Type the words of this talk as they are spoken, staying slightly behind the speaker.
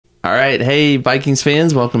All right. Hey, Vikings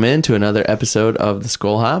fans. Welcome in to another episode of the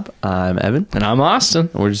Skol Hop. I'm Evan. And I'm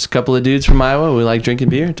Austin. We're just a couple of dudes from Iowa. We like drinking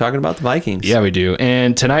beer and talking about the Vikings. Yeah, we do.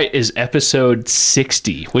 And tonight is episode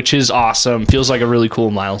 60, which is awesome. Feels like a really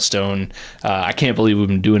cool milestone. I can't believe we've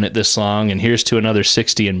been doing it this long. And here's to another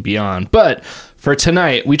 60 and beyond. But for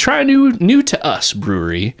tonight, we try a new to us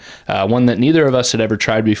brewery, one that neither of us had ever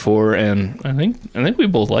tried before, and I think we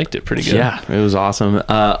both liked it pretty good. Yeah, it was awesome.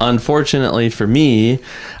 Unfortunately for me,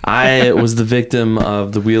 I was the victim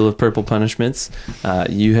of the Wheel of Purple Punishments.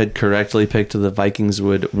 You had correctly picked the Vikings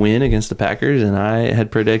would win against the Packers, and I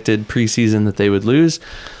had predicted preseason that they would lose.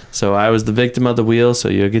 So I was the victim of the wheel, so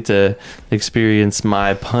you'll get to experience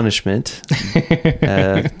my punishment.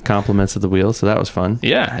 Compliments of the wheel, so that was fun.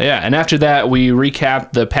 Yeah. And after that, we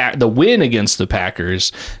recap the win against the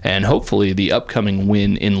Packers and hopefully the upcoming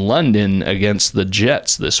win in London against the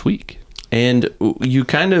Jets this week. And you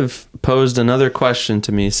kind of posed another question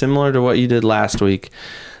to me, similar to what you did last week.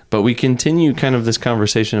 But we continue kind of this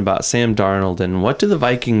conversation about Sam Darnold and what do the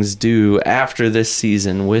Vikings do after this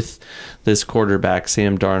season with this quarterback,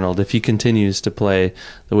 Sam Darnold, if he continues to play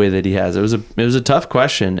the way that he has. It was a tough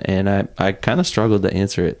question, and I kind of struggled to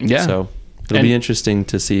answer it. Yeah. So it'll be interesting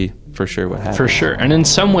to see for sure what happens. For sure. And in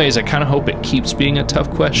some ways, I kind of hope it keeps being a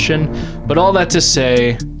tough question. But all that to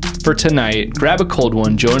say, for tonight, grab a cold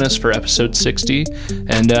one, join us for episode 60,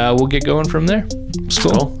 and we'll get going from there.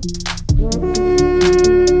 Skol.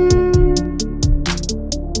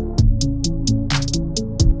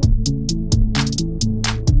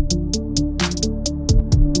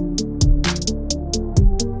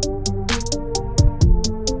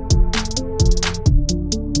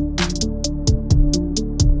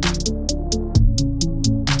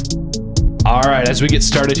 All right, as we get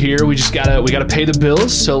started here, we gotta pay the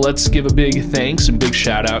bills. So let's give a big thanks and big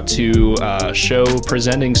shout out to show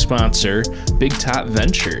presenting sponsor, Big Top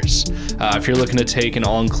Ventures. If you're looking to take an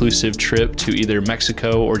all-inclusive trip to either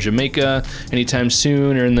Mexico or Jamaica anytime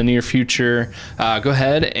soon or in the near future, go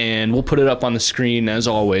ahead and we'll put it up on the screen as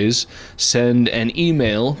always. Send an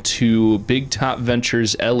email to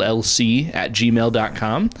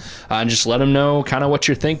bigtopventuresllc@gmail.com and just let them know kind of what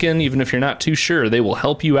you're thinking, even if you're not too sure. They will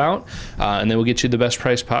help you out. And they will get you the best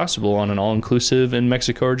price possible on an all-inclusive in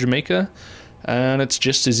Mexico or Jamaica. And it's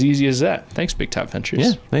just as easy as that. Thanks, Big Top Ventures.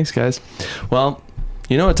 Yeah, thanks, guys. Well,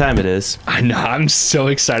 you know what time it is. I know. I'm so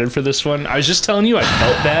excited for this one. I was just telling you I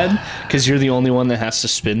felt bad because you're the only one that has to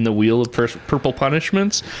spin the wheel of purple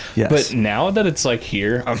punishments. Yes. But now that it's like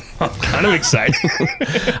here, I'm kind of excited.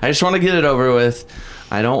 I just want to get it over with.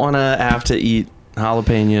 I don't want to have to eat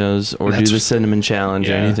jalapenos or do the cinnamon challenge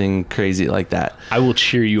or anything crazy like that. I will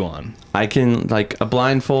cheer you on. I can, like a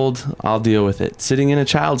blindfold, I'll deal with it. Sitting in a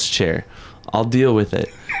child's chair, I'll deal with it.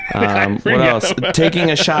 What else?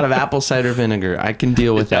 Taking a shot of apple cider vinegar, I can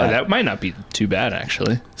deal with that. That might not be too bad,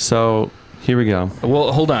 actually. So here we go.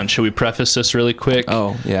 Well, hold on. Should we preface this really quick?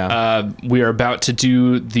 Oh, yeah. We are about to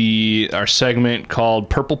do our segment called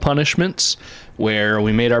Purple Punishments, where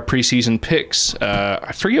we made our preseason picks.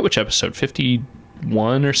 I forget which episode,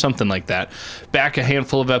 51 or something like that. Back a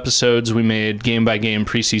handful of episodes, we made game-by-game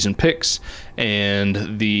preseason picks, and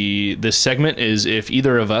this segment is if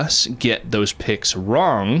either of us get those picks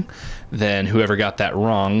wrong, then whoever got that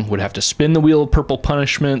wrong would have to spin the wheel of purple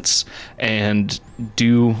punishments and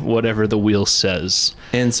do whatever the wheel says.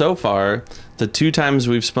 And so far, the two times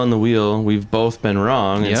we've spun the wheel, we've both been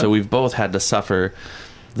wrong, and so we've both had to suffer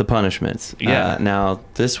the punishments. Yeah. Now,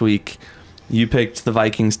 this week, you picked the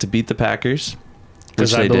Vikings to beat the Packers,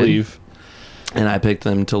 which I they believe. did, and I picked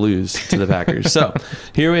them to lose to the Packers. So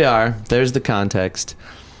here we are. There's the context.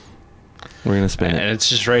 We're going to spin it. And it's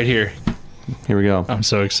just right here. Here we go. I'm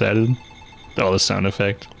so excited. Oh, the sound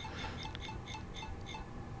effect.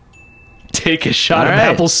 Take a shot of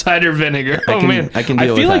apple cider vinegar. I can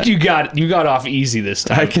deal with feel like that. you got off easy this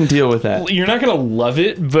time. I can deal with that. You're not gonna love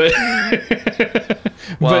it, but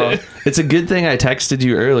well, it's a good thing I texted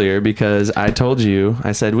you earlier because I told you,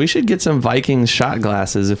 I said we should get some Vikings shot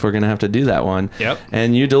glasses if we're gonna have to do that one. Yep.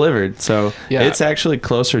 And you delivered, so it's actually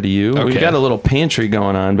closer to you. Okay. We've got a little pantry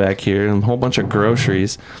going on back here and a whole bunch of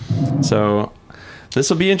groceries. So this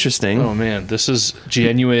will be interesting. Oh man, this is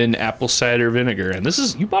genuine apple cider vinegar, and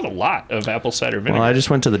you bought a lot of apple cider vinegar. Well, I just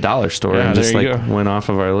went to the dollar store and just went off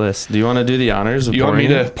of our list. Do you want to do the honors of pouring? You want me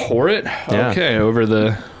to pour it? Yeah. Okay, over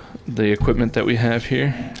the equipment that we have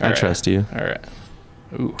here. I trust you. All right.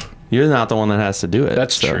 Ooh, you're not the one that has to do it.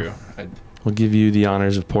 That's true. We'll give you the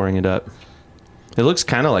honors of pouring it up. It looks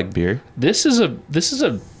kind of like beer. This is a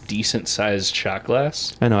decent sized shot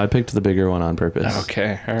glass. I know. I picked the bigger one on purpose.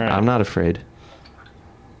 Okay. All right. I'm not afraid.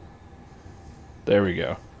 There we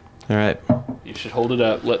go. All right. You should hold it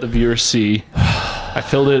up. Let the viewers see. I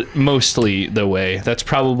filled it mostly the way. That's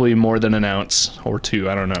probably more than an ounce or two.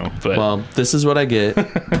 I don't know. But Well, this is what I get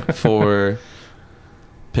for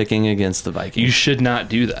picking against the Vikings. you should not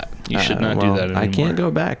do that. You should not do that anymore. I can't go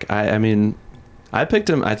back. I mean, I picked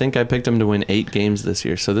him. I think I picked him to win 8 games this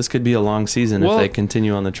year. So this could be a long season if they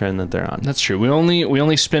continue on the trend that they're on. That's true. We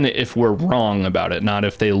only spin it if we're wrong about it, not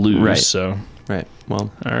if they lose. Right. So Right. Well,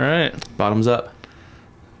 all right. bottoms up.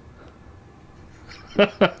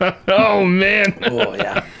 Oh man. Oh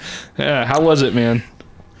yeah. Yeah. How was it, man?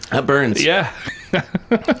 That burns. Yeah.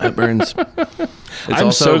 That burns.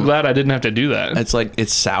 I'm so glad I didn't have to do that. It's like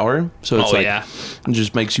it's sour, so it's it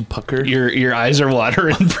just makes you pucker. Your eyes are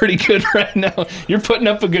watering pretty good right now. You're putting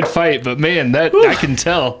up a good fight, but man, that I can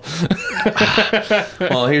tell.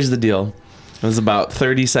 Well, here's the deal. It was about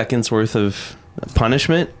 30 seconds worth of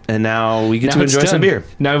punishment, and now we get to enjoy some beer.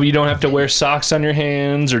 Now you don't have to wear socks on your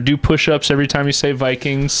hands or do push-ups every time you say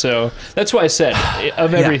Vikings. So that's why I said,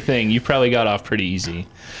 of everything, you probably got off pretty easy.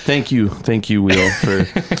 Thank you, Will,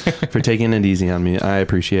 for taking it easy on me. I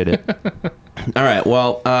appreciate it. All right,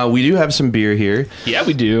 well, we do have some beer here. Yeah,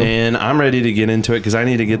 we do. And I'm ready to get into it because I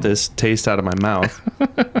need to get this taste out of my mouth.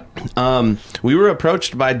 We were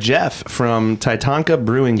approached by Jeff from Titonka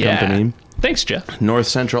Brewing Company. Thanks, Jeff. North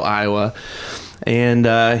Central Iowa.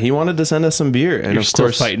 And he wanted to send us some beer. And You're of still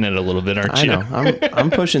course, fighting it a little bit, aren't you? I know. I'm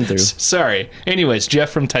pushing through. Sorry. Anyways, Jeff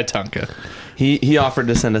from Titonka. He offered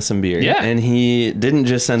to send us some beer. Yeah. And he didn't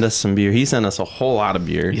just send us some beer. He sent us a whole lot of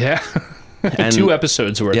beer. Yeah. And 2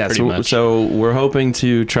 episodes worth, pretty much. So we're hoping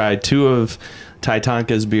to try 2 of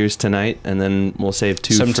Titonka's beers tonight, and then we'll save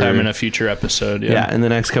 2 sometime in a future episode. Yeah, in the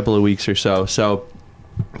next couple of weeks or so. So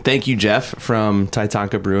thank you, Jeff, from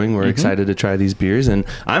Titonka Brewing. We're excited to try these beers, and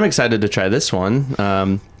I'm excited to try this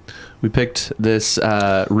one. We picked this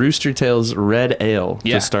Rooster Tail's Red Ale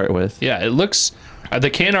to start with. Yeah, it looks... the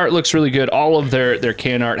can art looks really good. All of their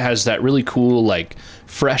can art has that really cool, like,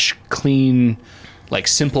 fresh, clean, like,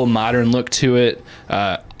 simple, modern look to it.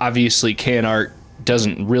 Obviously, can art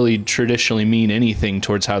doesn't really traditionally mean anything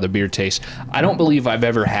towards how the beer tastes. I don't believe I've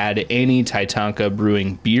ever had any Titonka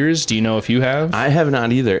Brewing beers. Do you know if you have? I have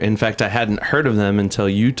not either. In fact, I hadn't heard of them until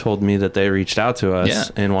you told me that they reached out to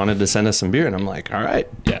us and wanted to send us some beer. And I'm like, all right,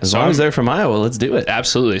 as long as they're from Iowa, let's do it.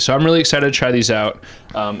 Absolutely. So I'm really excited to try these out,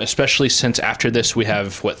 especially since after this we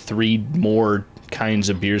have, 3 more kinds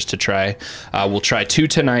of beers to try. We'll try 2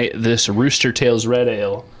 tonight, this Rooster Tail's Red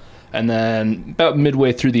Ale. And then about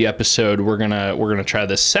midway through the episode, we're gonna try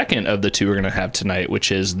the second of the 2 we're gonna have tonight,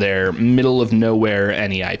 which is their middle of nowhere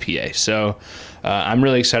NE IPA. So I'm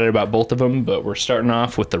really excited about both of them, but we're starting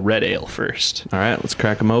off with the Red Ale first. All right, let's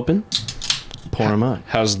crack them open, pour them up.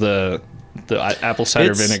 How's the apple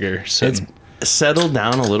cider vinegar? It's settled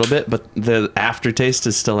down a little bit, but the aftertaste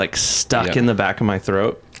is still like stuck in the back of my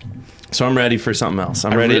throat. So I'm ready for something else.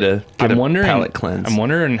 I'm ready to get a palate cleanse. I'm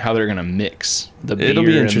wondering how they're going to mix the beer. It'll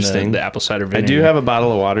be interesting. And the apple cider vinegar. I do have a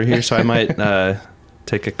bottle of water here, so I might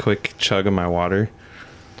take a quick chug of my water.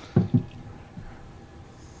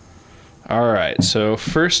 All right. So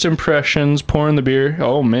first impressions, pouring the beer.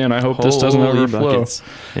 Oh, man, I hope this doesn't overflow. Buckets.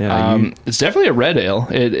 Yeah, it's definitely a red ale.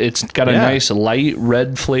 It's got a nice light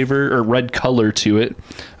red flavor or red color to it.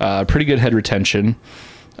 Pretty good head retention.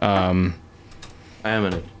 I am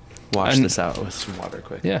going to wash this out with some water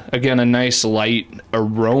quick. Yeah, again, a nice light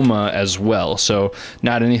aroma as well. So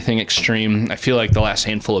not anything extreme. I feel like the last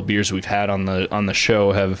handful of beers we've had on the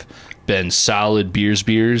show have been solid beers.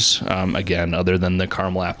 Again, other than the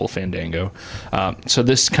caramel apple Fandango. So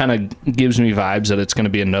this kind of gives me vibes that it's going to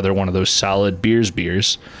be another one of those solid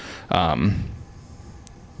beers. And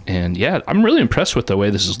yeah, I'm really impressed with the way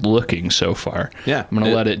this is looking so far. Yeah, I'm going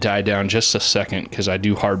to let it die down just a second because I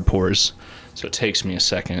do hard pours. So it takes me a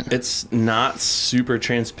second. It's not super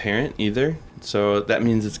transparent either, so that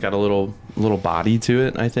means it's got a little body to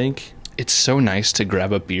it, I think. It's so nice to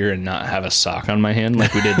grab a beer and not have a sock on my hand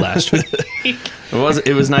like we did last week.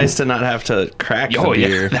 It was nice to not have to crack the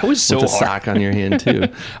beer. That was so with hard. a sock on your hand too,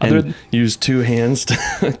 and use 2 hands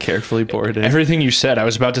to carefully pour it in. Everything you said, I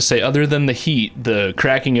was about to say, other than the heat, the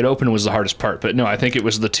cracking it open was the hardest part. But no, I think it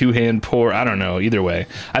was the 2-hand pour. I don't know. Either way,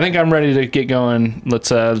 I think I'm ready to get going. Let's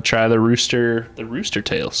try the Rooster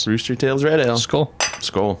Tails. Rooster Tail's Red Ale. Skol.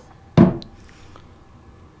 Skol.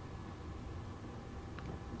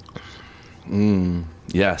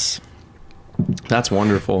 Yes, that's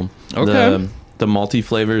wonderful. Okay. The malty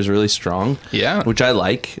flavor is really strong. Yeah, which I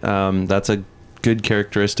like. That's a good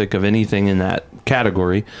characteristic of anything in that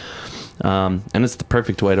category. And it's the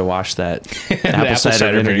perfect way to wash that apple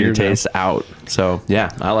cider vinegar taste out. So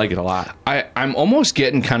yeah, I like it a lot. I'm almost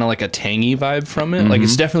getting kind of like a tangy vibe from it. Like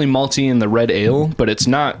it's definitely malty in the red ale, but it's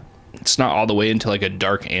not all the way into like a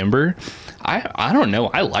dark amber. I don't know.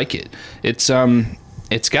 I like it. It's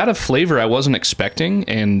got a flavor I wasn't expecting,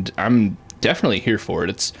 and I'm definitely here for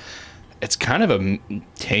it. It's kind of a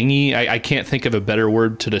tangy. I can't think of a better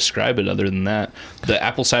word to describe it other than that. The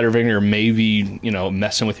apple cider vinegar may be,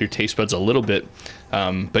 messing with your taste buds a little bit.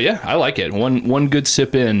 But yeah, I like it. One good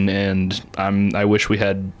sip in, and I wish we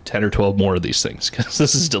had 10 or 12 more of these things, because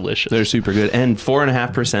this is delicious. They're super good. And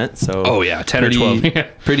 4.5%. So oh yeah, 10 or 12.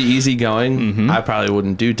 Pretty easy going. I probably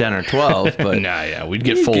wouldn't do 10 or 12, but nah, yeah, we'd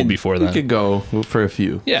get full before then. We could go for a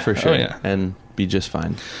few, for sure. Oh, yeah. And be just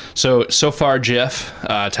fine. So far, Jeff,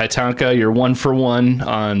 Titonka, you're 1 for 1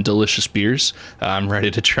 on delicious beers. I'm ready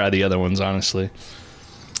to try the other ones, honestly.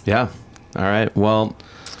 Yeah. All right. Well,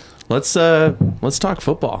 let's talk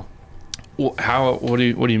football. What do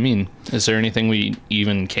you mean? Is there anything we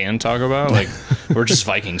even can talk about? Like, we're just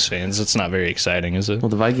Vikings fans. It's not very exciting, is it? Well,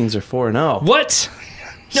 the Vikings are 4-0. What?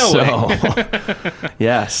 No way.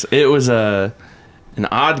 Yes, it was an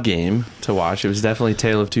odd game to watch. It was definitely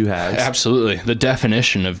tale of two halves. Absolutely. The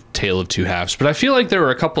definition of tale of two halves. But I feel like there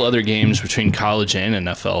were a couple other games between college and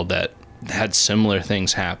NFL that had similar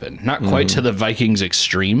things happen. Not quite to the Vikings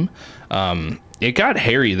extreme. It got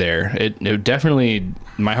hairy there. It definitely,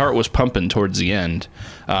 my heart was pumping towards the end.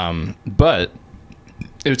 But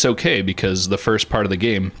it's okay, because the first part of the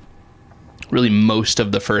game, really most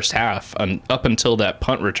of the first half, up until that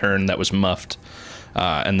punt return that was muffed,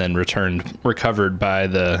 and then recovered by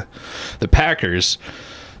the Packers.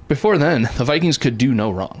 Before then, the Vikings could do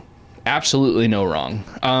no wrong. Absolutely no wrong.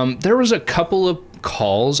 There was a couple of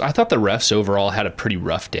calls. I thought the refs overall had a pretty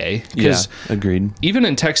rough day. Yeah, agreed. Even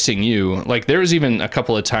in texting you, like, there was even a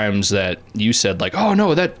couple of times that you said, like, oh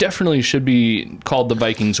no, that definitely should be called the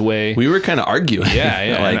Vikings way. We were kind of arguing.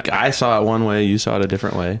 Yeah. Like, I saw it one way, you saw it a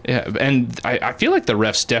different way. Yeah, and I feel like the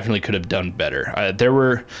refs definitely could have done better. There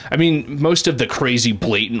were, most of the crazy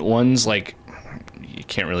blatant ones, like, you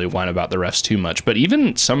can't really whine about the refs too much, but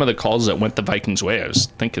even some of the calls that went the Vikings way, I was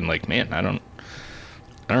thinking, like, man, I don't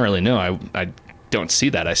really know. I don't see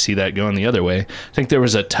that. I see that going the other way. I think there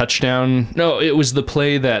was a touchdown. No, it was the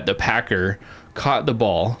play that the Packer caught the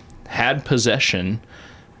ball, had possession.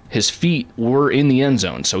 His feet were in the end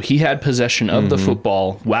zone, so he had possession of the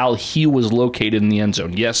football while he was located in the end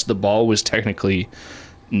zone. Yes, the ball was technically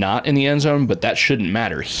not in the end zone, but that shouldn't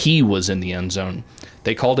matter. He was in the end zone.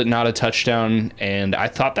 They called it not a touchdown, and I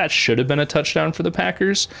thought that should have been a touchdown for the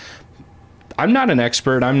Packers. I'm not an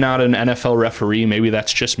expert. I'm not an NFL referee. Maybe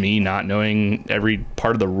that's just me not knowing every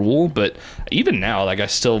part of the rule. But even now, like, I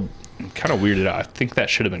still kind of weirded out. I think that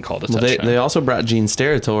should have been called a touchdown. They also brought Gene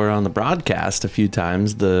Steratore on the broadcast a few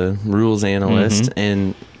times, the rules analyst,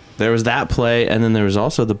 and there was that play, and then there was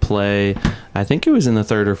also the play, I think it was in the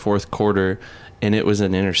third or fourth quarter, and it was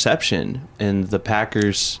an interception, and the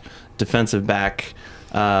Packers defensive back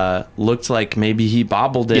looked like maybe he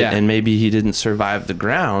bobbled it, and maybe he didn't survive the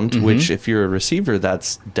ground, which, if you're a receiver,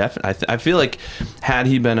 that's definitely, I feel like had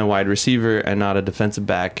he been a wide receiver and not a defensive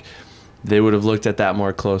back, they would have looked at that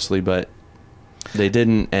more closely, but they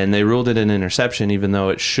didn't, and they ruled it an interception even though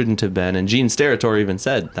it shouldn't have been. And Gene Steratore even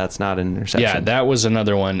said that's not an interception. Yeah, that was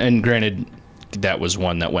another one, and granted, that was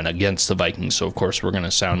one that went against the Vikings, so of course we're going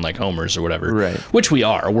to sound like homers or whatever, right? Which we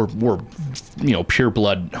are. We're pure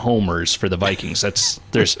blood homers for the Vikings. That's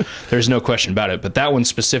there's no question about it. But that one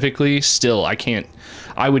specifically, still,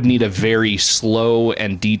 I would need a very slow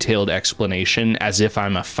and detailed explanation, as if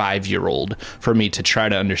I'm a 5-year-old, for me to try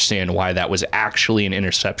to understand why that was actually an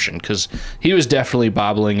interception, because he was definitely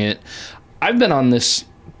bobbling it. I've been on this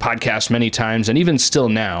podcast many times, and even still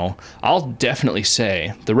now, I'll definitely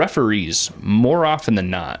say the referees, more often than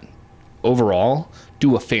not, overall,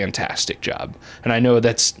 do a fantastic job. And I know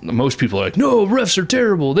that's, most people are like, no, refs are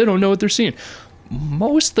terrible, they don't know what they're seeing.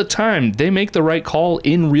 Most of the time, they make the right call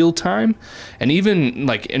in real time, and even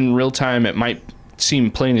like in real time, it might seem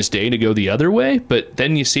plain as day to go the other way, but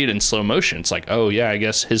then you see it in slow motion. It's like, oh yeah, I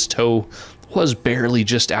guess his toe was barely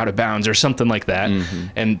just out of bounds or something like that.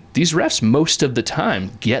 And these refs, most of the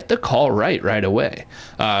time, get the call right away.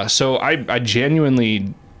 So I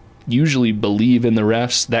genuinely usually believe in the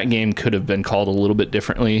refs. That game could have been called a little bit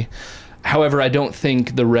differently. However, I don't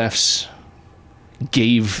think the refs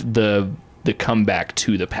gave the comeback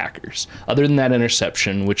to the Packers. Other than that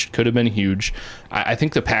interception, which could have been huge, I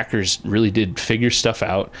think the Packers really did figure stuff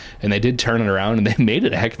out, and they did turn it around, and they made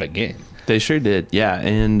it a heck of a game. They sure did, yeah.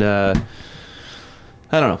 And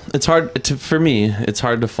I don't know. It's hard for me. It's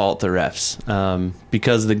hard to fault the refs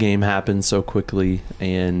because the game happened so quickly,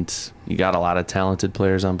 and you got a lot of talented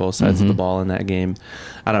players on both sides of the ball in that game.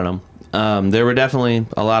 I don't know. There were definitely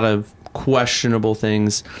a lot of questionable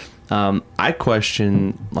things. I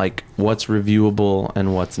question like what's reviewable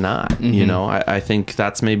and what's not. You know, I think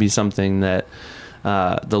that's maybe something that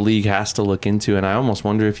the league has to look into, and I almost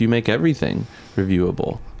wonder if you make everything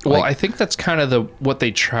reviewable. Well, I think that's kind of what they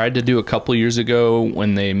tried to do a couple years ago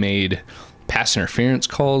when they made pass interference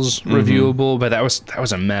calls reviewable, but that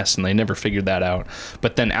was a mess, and they never figured that out.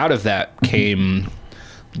 But then out of that came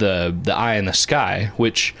the eye in the sky,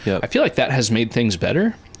 which I feel like that has made things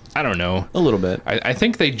better. I don't know. A little bit. I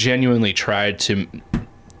think they genuinely tried to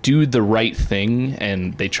do the right thing,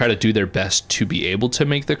 and they try to do their best to be able to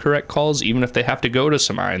make the correct calls, even if they have to go to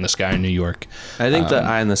some eye in the sky in New York. I think the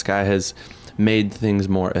eye in the sky has made things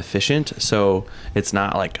more efficient, so it's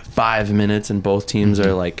not like 5 minutes and both teams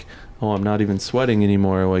are like, oh, I'm not even sweating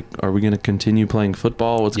anymore, like, are we going to continue playing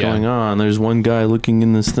football? What's going on? There's one guy looking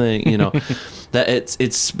in this thing, you know. That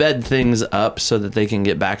it's sped things up so that they can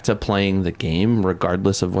get back to playing the game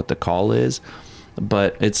regardless of what the call is,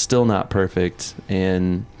 but it's still not perfect.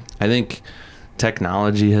 And I think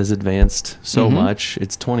technology has advanced so much.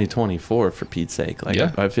 It's 2024 for Pete's sake. Like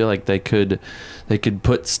I feel like they could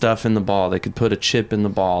put stuff in the ball. They could put a chip in the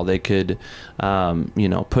ball. They could you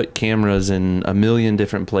know, put cameras in a million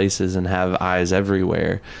different places and have eyes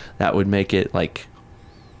everywhere. That would make it like,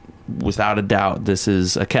 without a doubt, this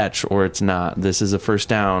is a catch or it's not. This is a first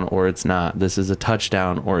down or it's not. This is a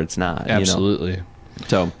touchdown or it's not. Absolutely. You know?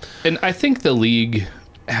 So, and I think the league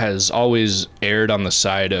has always erred on the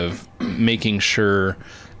side of making sure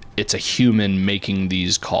it's a human making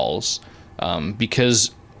these calls,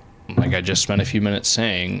 because like I just spent a few minutes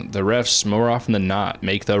saying, the refs more often than not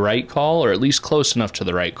make the right call, or at least close enough to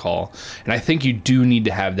the right call. And I think you do need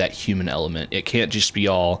to have that human element. It can't just be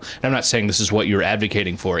all, and I'm not saying this is what you're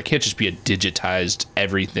advocating for, it can't just be a digitized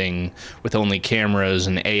everything with only cameras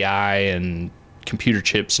and AI and computer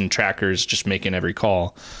chips and trackers just making every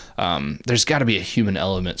call. There's got to be a human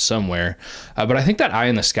element somewhere. But I think that eye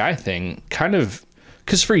in the sky thing kind of,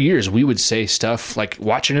 because for years we would say stuff like,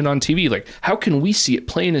 watching it on TV, like, how can we see it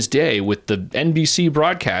plain as day with the NBC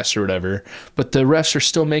broadcast or whatever, but the refs are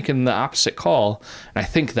still making the opposite call. And I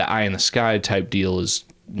think the eye in the sky type deal is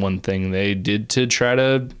one thing they did to try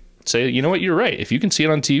to say, you know what, you're right. If you can see it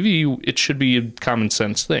on TV, it should be a common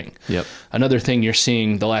sense thing. Yep. Another thing you're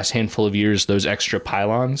seeing the last handful of years, those extra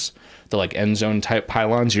pylons, the like end zone type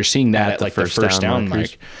pylons, you're seeing that at like the first down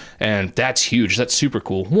mic. And that's huge. That's super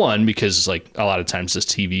cool. One, because like a lot of times this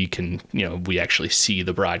TV can, you know, we actually see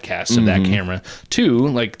the broadcast of that camera. Two,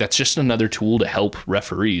 like that's just another tool to help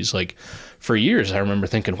referees. Like for years, I remember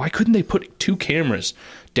thinking, why couldn't they put 2 cameras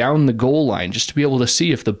down the goal line just to be able to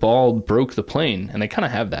see if the ball broke the plane? And they kind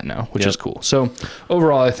of have that now, which is cool. So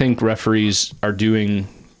overall, I think referees are doing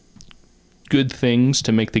good things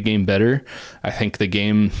to make the game better. I think the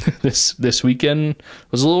game this weekend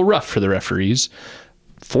was a little rough for the referees.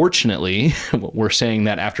 Fortunately, we're saying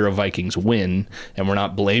that after a Vikings win, and we're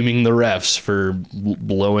not blaming the refs for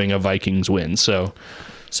blowing a Vikings win. So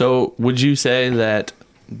would you say that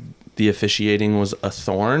the officiating was a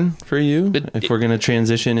thorn for you, if we're going to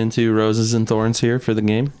transition into roses and thorns here for the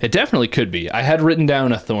game? It definitely could be. I had written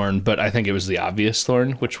down a thorn, but I think it was the obvious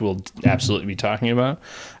thorn, which we'll absolutely be talking about.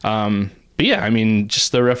 But yeah, I mean,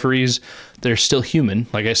 just the referees, they're still human.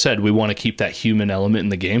 Like I said, we want to keep that human element in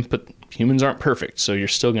the game, but humans aren't perfect. So you're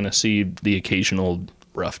still going to see the occasional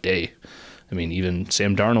rough day. I mean, even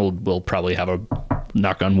Sam Darnold will probably have a,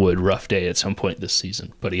 knock on wood, rough day at some point this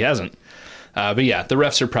season, but he hasn't. But yeah, the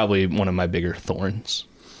refs are probably one of my bigger thorns.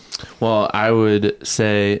 Well, I would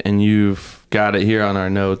say, and you've got it here on our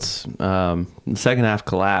notes, the second half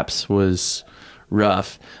collapse was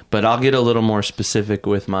rough, but I'll get a little more specific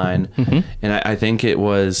with mine. And I think it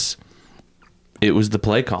was the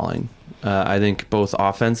play calling. I think both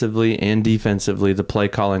offensively and defensively, the play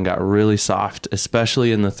calling got really soft,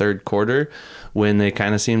 especially in the third quarter when they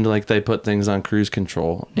kind of seemed like they put things on cruise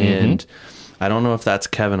control. And I don't know if that's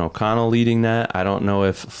Kevin O'Connell leading that. I don't know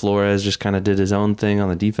if Flores just kind of did his own thing on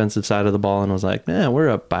the defensive side of the ball and was like, man, we're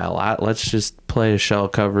up by a lot. Let's just play a shell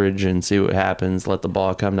coverage and see what happens. Let the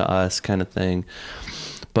ball come to us kind of thing.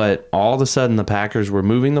 But all of a sudden the Packers were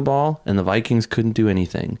moving the ball and the Vikings couldn't do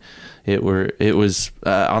anything. It was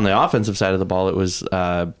on the offensive side of the ball. It was,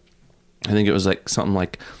 I think it was like something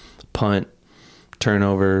like punt,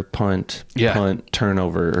 turnover, punt, punt,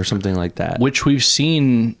 turnover, or something like that. Which we've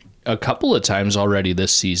seen a couple of times already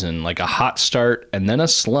this season, like a hot start and then a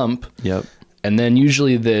slump. Yep. And then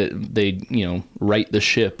usually they right the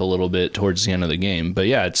ship a little bit towards the end of the game. But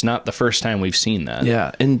yeah, it's not the first time we've seen that.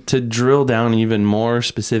 Yeah, and to drill down even more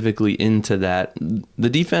specifically into that, the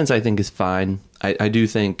defense I think is fine. I do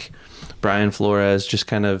think Brian Flores just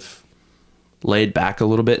kind of laid back a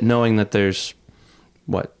little bit, knowing that there's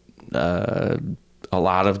a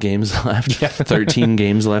lot of games left, 13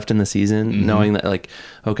 games left in the season, knowing that like,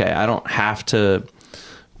 okay, I don't have to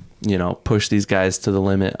push these guys to the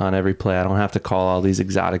limit on every play. I don't have to call all these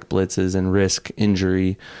exotic blitzes and risk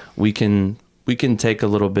injury. We can take a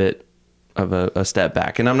little bit of a step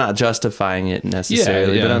back. And I'm not justifying it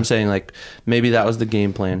necessarily, but I'm saying like maybe that was the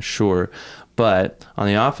game plan, sure. But on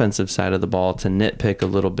the offensive side of the ball, to nitpick a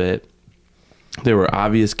little bit, there were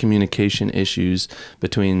obvious communication issues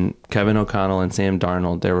between Kevin O'Connell and Sam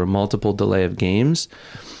Darnold. There were multiple delay of games.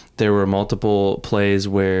 There were multiple plays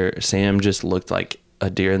where Sam just looked like a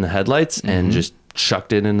deer in the headlights and just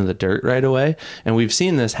chucked it into the dirt right away. And we've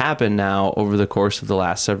seen this happen now over the course of the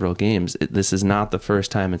last several games. This is not the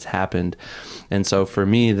first time it's happened. And so for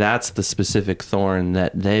me, that's the specific thorn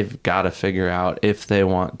that they've got to figure out if they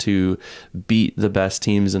want to beat the best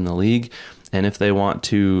teams in the league and if they want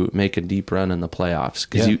to make a deep run in the playoffs.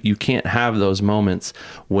 Because you can't have those moments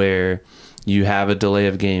where you have a delay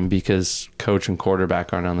of game because coach and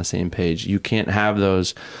quarterback aren't on the same page. You can't have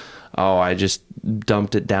those, oh, I just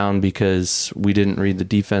dumped it down because we didn't read the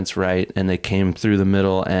defense right and they came through the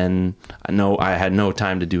middle and I had no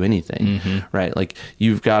time to do anything, right? Like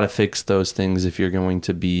you've got to fix those things if you're going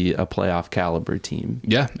to be a playoff caliber team.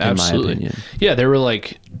 Yeah, absolutely. In my opinion. Yeah, there were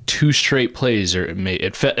like 2 straight plays, or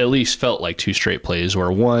at least felt like 2 straight plays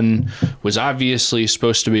where one was obviously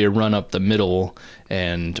supposed to be a run up the middle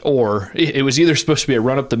or it was either supposed to be a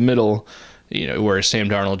run up the middle, where Sam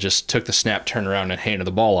Darnold just took the snap, turned around, and handed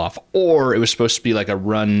the ball off. Or it was supposed to be like a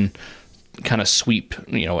run, kind of sweep,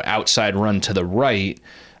 outside run to the right.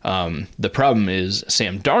 The problem is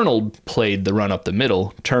Sam Darnold played the run up the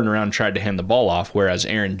middle, turned around, tried to hand the ball off, whereas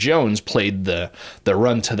Aaron Jones played the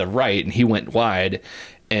run to the right, and he went wide.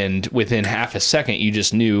 And within half a second, you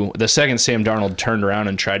just knew the second Sam Darnold turned around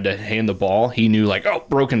and tried to hand the ball, he knew like, oh,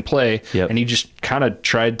 broken play. Yep. And he just kind of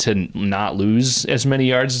tried to not lose as many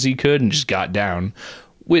yards as he could and just got down,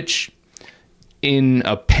 which in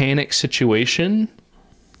a panic situation,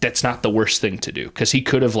 that's not the worst thing to do. Because he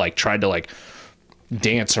could have like tried to like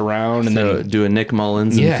dance around and then do a Nick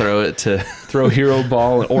Mullins and throw it to throw hero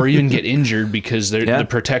ball, or even get injured because the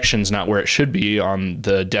protection's not where it should be on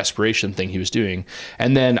the desperation thing he was doing.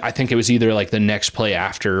 And then I think it was either like the next play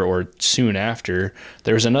after or soon after,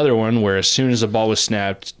 there was another one where as soon as the ball was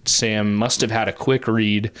snapped, Sam must have had a quick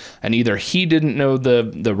read, and either he didn't know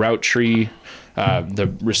the route tree,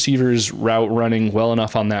 the receiver's route running well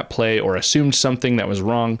enough on that play, or assumed something that was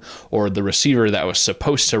wrong, or the receiver that was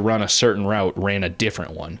supposed to run a certain route ran a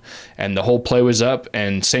different one. And the whole play was up,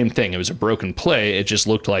 and same thing. It was a broken play. It just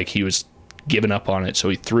looked like he was giving up on it, so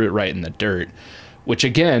he threw it right in the dirt, which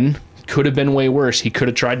again could have been way worse. He could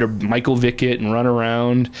have tried to Michael Vick it and run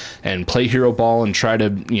around and play hero ball and try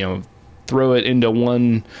to, throw it into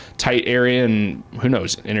one tight area, and who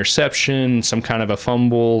knows, interception, some kind of a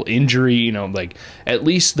fumble, injury, like at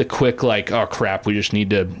least the quick like, oh crap, we just need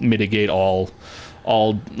to mitigate all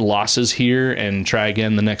losses here and try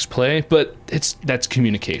again the next play. But that's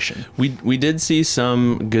communication. We did see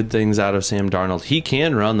some good things out of Sam Darnold. He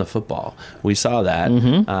can run the football. We saw that.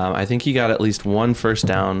 I think he got at least 1 first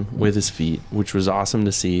down with his feet, which was awesome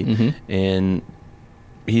to see. And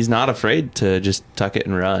he's not afraid to just tuck it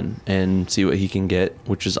and run and see what he can get,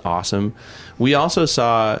 which is awesome. We also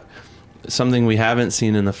saw something we haven't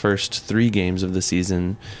seen in the first 3 games of the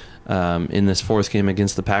season, in this 4th game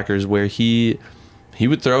against the Packers, where he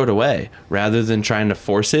would throw it away rather than trying to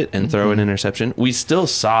force it and throw an interception. We still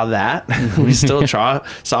saw that. We still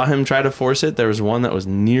saw him try to force it. There was one that was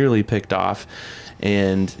nearly picked off,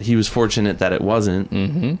 and he was fortunate that it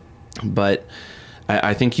wasn't. But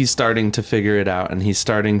I think he's starting to figure it out, and he's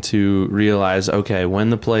starting to realize, okay, when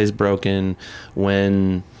the play's broken,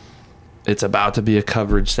 when it's about to be a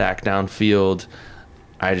coverage sack downfield,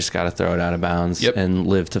 I just got to throw it out of bounds and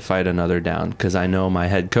live to fight another down, because I know my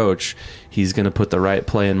head coach, he's going to put the right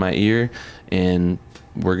play in my ear, and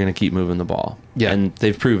we're going to keep moving the ball. And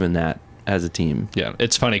they've proven that as a team. Yeah,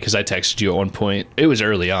 it's funny because I texted you at one point. It was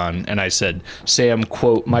early on, and I said, Sam,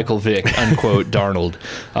 quote, Michael Vick, unquote, Darnold,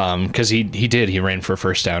 because he ran for a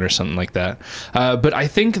first down or something like that. But I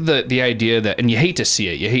think the idea that, and you hate to see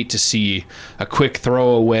it, you hate to see a quick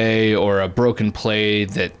throwaway or a broken play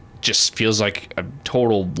that just feels like a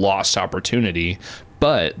total lost opportunity.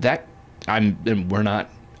 But we're not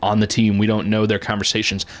on the team. We don't know their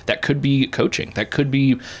conversations. That could be coaching. That could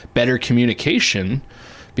be better communication,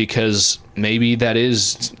 because maybe that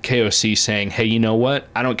is KOC saying, hey, you know what?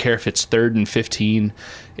 I don't care if it's 3rd and 15.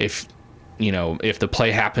 If the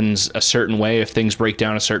play happens a certain way, if things break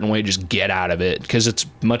down a certain way, just get out of it, because it's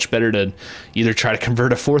much better to either try to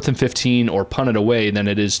convert a 4th and 15 or punt it away than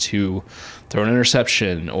it is to throw an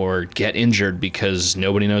interception or get injured because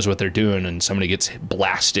nobody knows what they're doing and somebody gets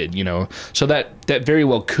blasted, So that very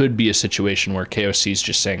well could be a situation where KOC is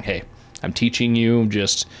just saying, hey, I'm teaching you,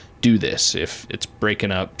 just do this. If it's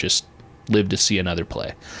breaking up, just live to see another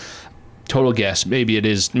play. Total guess. Maybe it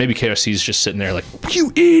is. Maybe KOC is just sitting there like,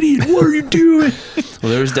 you idiot, what are you doing?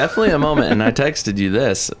 Well, there was definitely a moment, and I texted you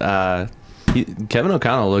this. Kevin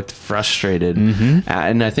O'Connell looked frustrated,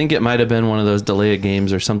 and I think it might have been one of those delay of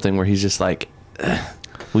games or something where he's just like,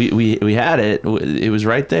 we had it. It was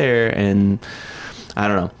right there, and I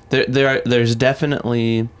don't know. There's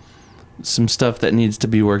definitely some stuff that needs to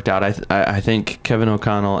be worked out. I think Kevin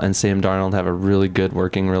O'Connell and Sam Darnold have a really good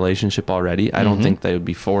working relationship already. I don't think they would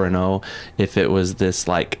be 4-0 if it was this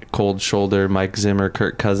like cold shoulder Mike Zimmer,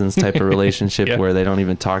 Kirk Cousins type of relationship where they don't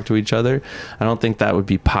even talk to each other. I don't think that would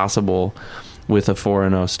be possible with a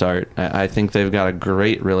 4-0 start. I think they've got a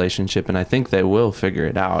great relationship, and I think they will figure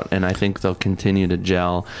it out, and I think they'll continue to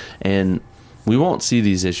gel, and we won't see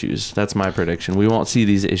these issues. That's my prediction. We won't see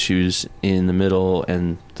these issues in the middle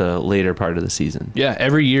and the later part of the season. Yeah,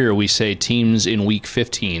 every year we say teams in week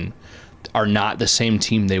 15 are not the same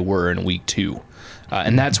team they were in week 2.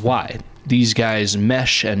 And that's why. These guys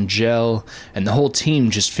mesh and gel, and the whole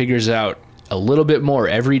team just figures out a little bit more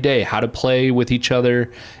every day how to play with each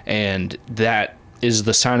other, and that is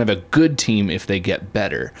the sign of a good team if they get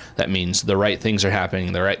better. That means the right things are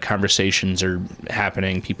happening, the right conversations are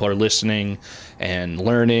happening, people are listening and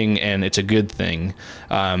learning, and it's a good thing.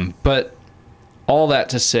 But all that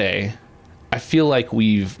to say, I feel like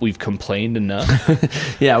we've complained enough.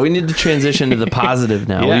 Yeah, we need to transition to the positive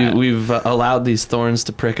now. Yeah. We've allowed these thorns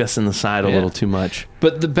to prick us in the side a little too much.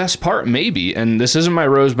 But the best part maybe, and this isn't my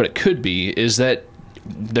rose, but it could be, is that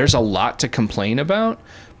there's a lot to complain about,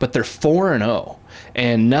 but they're 4-0.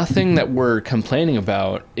 And nothing that we're complaining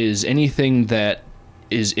about is anything that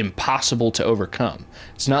is impossible to overcome.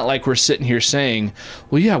 It's not like we're sitting here saying,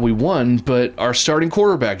 well, yeah, we won, but our starting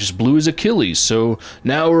quarterback just blew his Achilles, so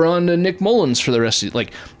now we're on to Nick Mullins for the rest of the...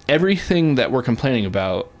 Like, everything that we're complaining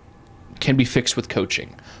about can be fixed with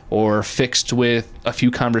coaching or fixed with a few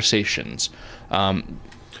conversations.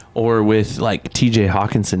 Or with like TJ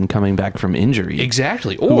Hawkinson coming back from injury.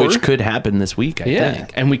 Exactly. Or, which could happen this week, I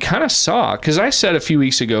think. And we kind of saw, because I said a few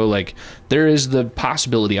weeks ago, like, there is the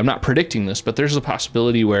possibility, I'm not predicting this, but there's a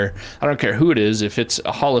possibility where, I don't care who it is, if it's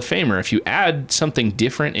a Hall of Famer, if you add something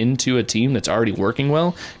different into a team that's already working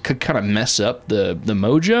well, could kind of mess up the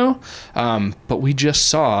mojo. But we just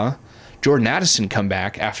saw Jordan Addison come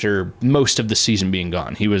back after most of the season being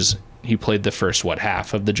gone. He played the first,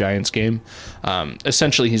 half of the Giants game.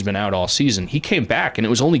 Essentially, he's been out all season. He came back, and it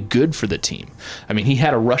was only good for the team. I mean, he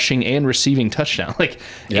had a rushing and receiving touchdown,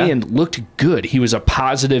 and looked good. He was a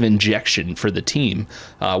positive injection for the team,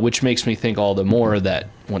 which makes me think all the more that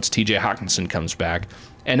once TJ Hawkinson comes back,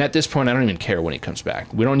 and at this point, I don't even care when he comes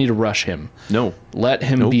back. We don't need to rush him. No. Let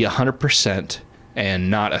him be 100% and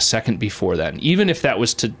not a second before that. And even if that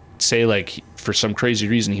was to say, like, for some crazy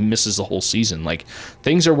reason he misses the whole season, like,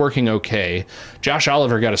 things are working okay. Josh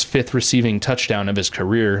Oliver got his 5th receiving touchdown of his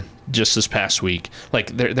career just this past week.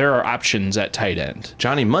 Like, there are options at tight end.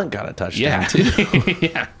 Johnny Munt got a touchdown too.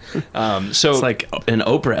 Yeah. So it's like an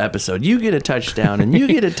Oprah episode. You get a touchdown and you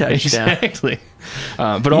get a touchdown. Exactly.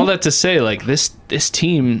 But all that to say, like, this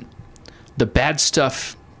team, the bad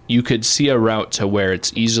stuff, you could see a route to where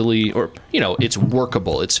it's easily, or, it's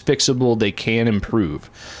workable, it's fixable, they can improve.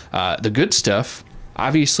 The good stuff,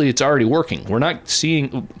 obviously, it's already working. They're not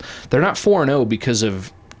 4-0 because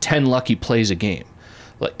of 10 lucky plays a game.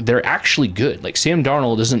 Like, they're actually good. Like, Sam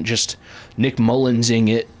Darnold isn't just Nick Mullinsing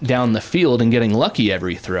it down the field and getting lucky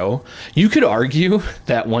every throw. You could argue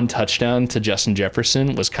that one touchdown to Justin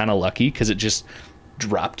Jefferson was kind of lucky because it just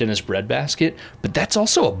dropped in his breadbasket, but that's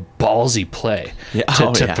also a ballsy play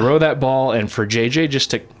to throw that ball, and for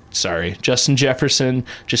Justin Jefferson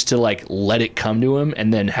just to, like, let it come to him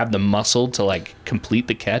and then have the muscle to, like, complete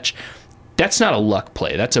the catch. That's not a luck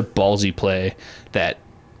play. That's a ballsy play that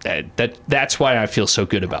that's why I feel so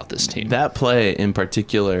good about this team. That play in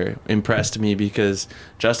particular impressed me because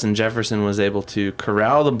Justin Jefferson was able to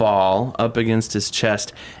corral the ball up against his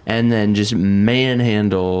chest and then just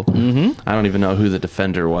manhandle. I don't even know who the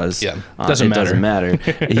defender was. Yeah, doesn't matter.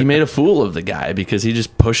 He made a fool of the guy because he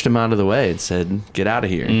just pushed him out of the way and said, "Get out of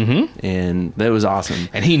here." And that was awesome.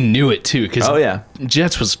 And he knew it too because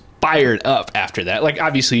Jets was fired up after that. Like,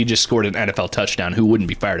 obviously, he just scored an NFL touchdown. Who wouldn't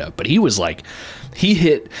be fired up? But he was like, he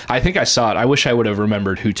hit. I think I saw it. I wish I would have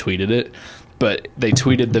remembered who tweeted it, but they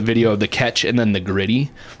tweeted the video of the catch and then the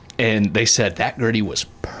gritty, and they said that gritty was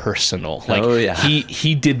personal. Like,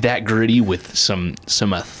 he did that gritty with some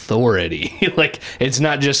authority. Like, it's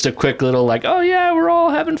not just a quick little like, oh yeah, we're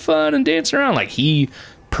all having fun and dancing around. Like, he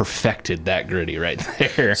perfected that gritty right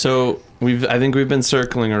there. So I think we've been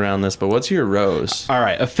circling around this, but what's your rose? All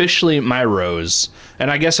right, officially my rose,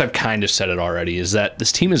 and I guess I've kind of said it already, is that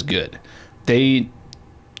this team is good. They've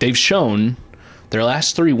shown their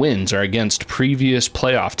last 3 wins are against previous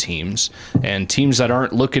playoff teams and teams that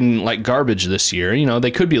aren't looking like garbage this year. You know,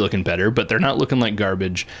 they could be looking better, but they're not looking like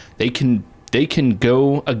garbage. They can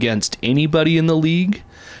go against anybody in the league,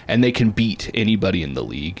 and they can beat anybody in the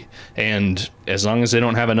league. And as long as they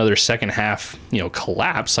don't have another second half,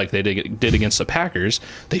 collapse like they did against the Packers,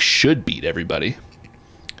 they should beat everybody.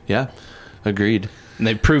 Yeah, agreed. And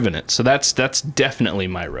they've proven it. So that's definitely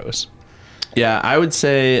my rose. Yeah, I would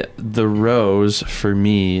say the rose for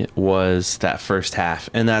me was that first half.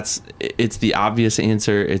 And it's the obvious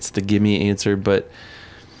answer. It's the gimme answer, but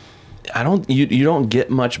you don't get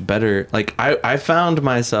much better. Like, I found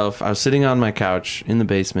myself, I was sitting on my couch in the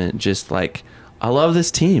basement, just like, I love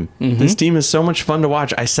this team. This team is so much fun to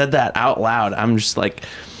watch. I said that out loud. I'm just like,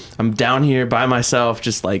 I'm down here by myself,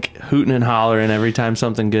 just like hooting and hollering every time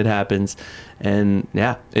something good happens. And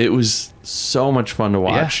yeah, it was so much fun to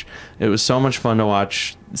watch. Yeah. It was so much fun to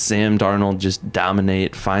watch Sam Darnold just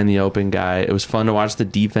dominate, find the open guy. It was fun to watch the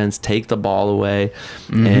defense take the ball away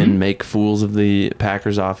and make fools of the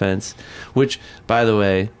Packers offense, which, by the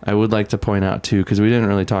way, I would like to point out too, because we didn't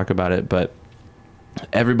really talk about it, but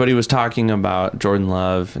everybody was talking about Jordan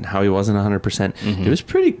Love and how he wasn't 100%. It was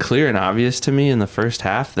pretty clear and obvious to me in the first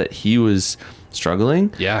half that he was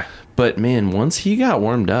struggling. Yeah. But man, once he got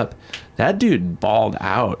warmed up, that dude balled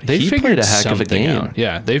out. He played a heck of a game. Out.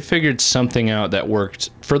 Yeah, they figured something out that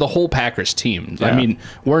worked for the whole Packers team. Yeah. I mean,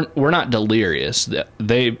 we're not delirious.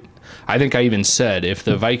 I think I even said if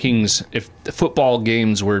the football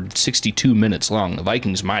games were 62 minutes long, the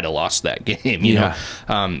Vikings might have lost that game. You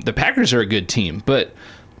know, the Packers are a good team, but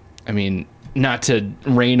I mean, not to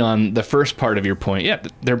rain on the first part of your point. Yeah,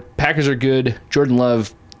 their Packers are good. Jordan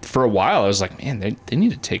Love. For a while, I was like, man, they need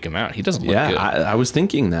to take him out. He doesn't look good. I was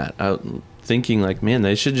thinking that. Thinking like, man,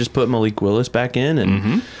 they should just put Malik Willis back in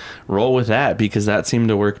and roll with that, because that seemed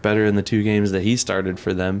to work better in the 2 games that he started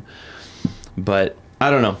for them. But I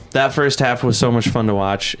don't know. That first half was so much fun to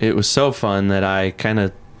watch. It was so fun that I kind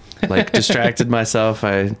of like distracted myself.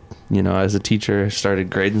 I, as a teacher, started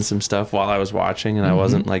grading some stuff while I was watching, and I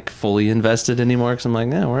wasn't like fully invested anymore because I'm like,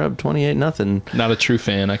 yeah, we're up 28-0. Not a true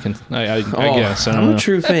fan. I guess. I'm a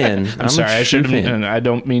true fan. I'm sorry. I shouldn't. And I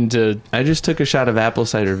don't mean to. I just took a shot of apple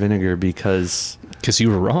cider vinegar because you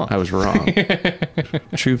were wrong. I was wrong.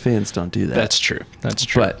 True fans don't do that. That's true. That's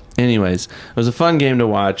true. But anyways, it was a fun game to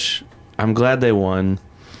watch. I'm glad they won.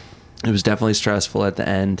 It was definitely stressful at the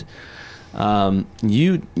end.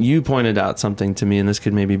 You pointed out something to me, and this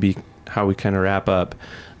could maybe be how we kind of wrap up.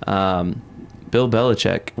 Bill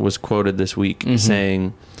Belichick was quoted this week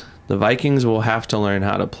saying the Vikings will have to learn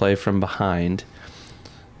how to play from behind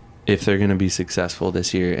if they're going to be successful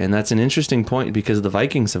this year. And that's an interesting point, because the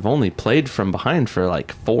Vikings have only played from behind for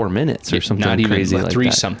like 4 minutes or something, not even crazy like 3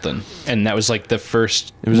 that. Something. And that was like the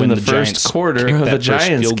first. It was in the first quarter of the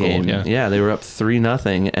Giants game. Yeah, they were up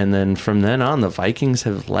 3-0, and then from then on, the Vikings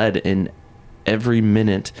have led in every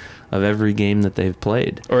minute of every game that they've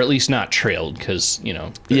played, or at least not trailed, because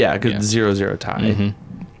 0-0 tie.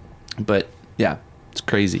 But yeah, it's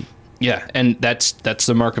crazy. Yeah, and that's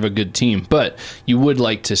the mark of a good team. But you would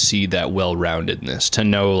like to see that well-roundedness, to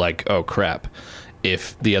know like, oh crap,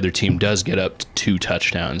 if the other team does get up to 2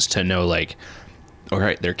 touchdowns, to know like, all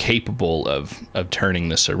right, they're capable of turning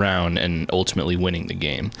this around and ultimately winning the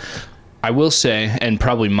game. I will say, and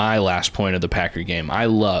probably my last point of the Packer game, I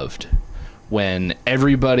loved when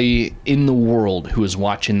everybody in the world who was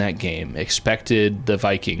watching that game expected the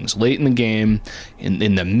Vikings late in the game,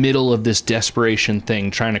 in the middle of this desperation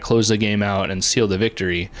thing, trying to close the game out and seal the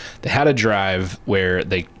victory. They had a drive where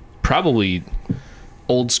they probably,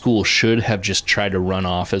 old school, should have just tried to run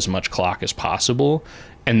off as much clock as possible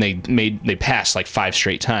and they passed like 5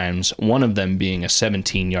 straight times, one of them being a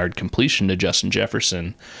 17-yard completion to Justin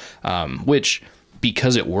Jefferson, which,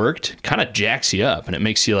 because it worked, kind of jacks you up and it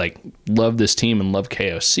makes you like love this team and love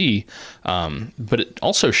KOC. But it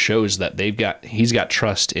also shows that he's got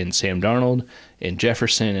trust in Sam Darnold, in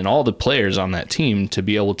Jefferson, and all the players on that team to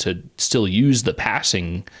be able to still use the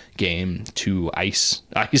passing game to ice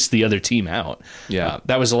the other team out. Yeah,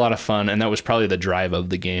 that was a lot of fun, and that was probably the drive of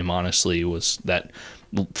the game. Honestly, was that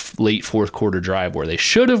late fourth quarter drive where they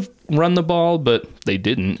should have run the ball, but they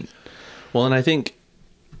didn't. Well, and I think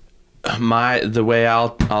the way I'll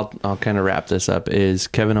kind of wrap this up is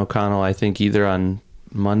Kevin O'Connell, I think either on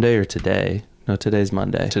Monday or today. No, today's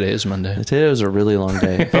Monday. Today is Monday. Today was a really long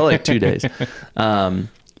day. It felt like 2 days.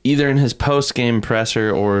 Either in his post-game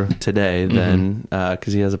presser or today, then,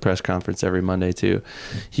 because he has a press conference every Monday too,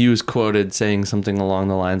 he was quoted saying something along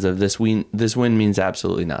the lines of, this win means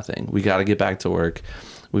absolutely nothing. We got to get back to work.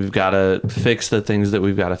 We've got to fix the things that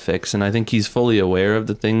we've got to fix. And I think he's fully aware of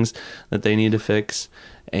the things that they need to fix.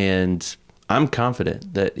 And I'm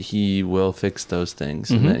confident that he will fix those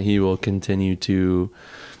things and that he will continue to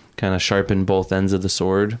kind of sharpen both ends of the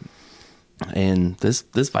sword. And this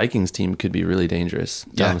Vikings team could be really dangerous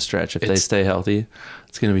down the stretch. If they stay healthy,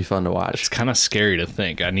 it's going to be fun to watch. It's kind of scary to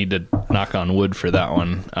think. I need to knock on wood for that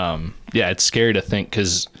one. It's scary to think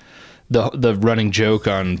because the running joke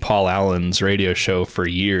on Paul Allen's radio show for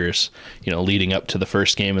years, leading up to the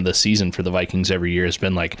first game of the season for the Vikings every year has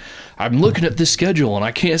been like, I'm looking at this schedule and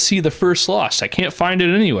I can't see the first loss. I can't find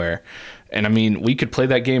it anywhere. And I mean, we could play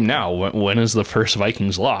that game now. When is the first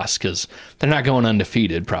Vikings loss? Because they're not going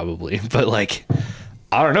undefeated probably, but like,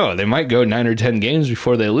 I don't know. They might go 9 or 10 games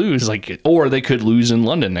before they lose, or they could lose in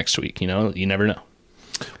London next week. You never know.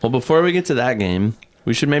 Well, before we get to that game,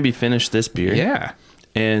 we should maybe finish this beer. Yeah.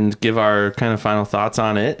 And give our kind of final thoughts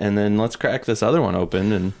on it, and then let's crack this other one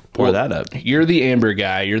open and pour that up. You're the amber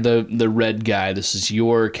guy. You're the red guy. This is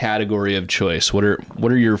your category of choice. What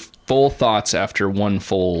are your full thoughts after one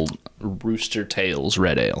full Rooster Tail's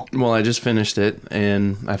Red Ale? Well, I just finished it,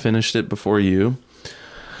 and I finished it before you,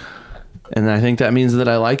 and I think that means that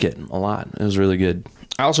I like it a lot. It was really good.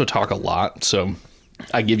 I also talk a lot, so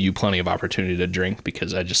I give you plenty of opportunity to drink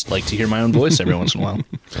because I just like to hear my own voice every once in a while.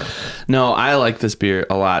 No, I like this beer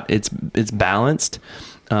a lot. It's balanced.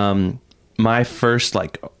 My first,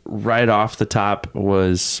 right off the top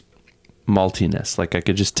was maltiness. Like, I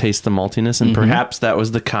could just taste the maltiness, and perhaps that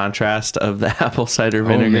was the contrast of the apple cider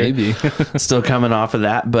vinegar. Oh, maybe. Still coming off of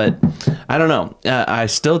that, but I don't know. I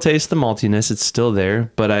still taste the maltiness. It's still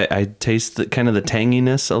there, but I taste the kind of the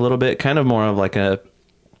tanginess a little bit, kind of more of like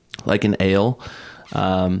an ale.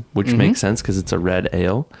 Which makes sense because it's a red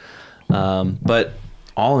ale. But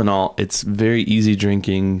all in all, it's very easy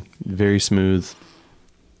drinking, very smooth.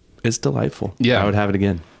 It's delightful. Yeah. I would have it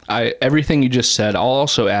again. Everything you just said, I'll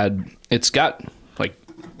also add, it's got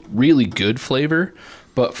really good flavor,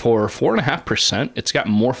 but for 4.5%, it's got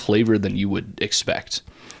more flavor than you would expect.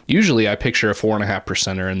 Usually I picture a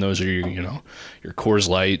 4.5%er, and those are your Coors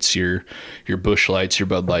Lights, your Busch Lights, your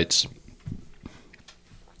Bud Lights.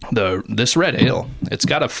 This red ale, it's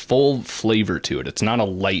got a full flavor to it. It's not a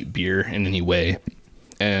light beer in any way,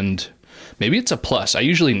 and maybe it's a plus. I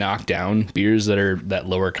usually knock down beers that are that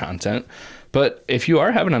lower content, but if you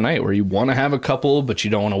are having a night where you want to have a couple but you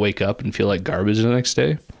don't want to wake up and feel like garbage the next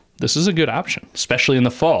day, this is a good option, especially in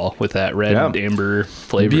the fall with that red amber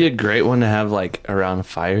flavor. It'd be a great one to have around a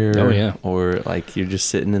fire. Oh yeah. Or you're just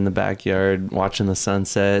sitting in the backyard watching the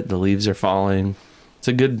sunset, the leaves are falling. It's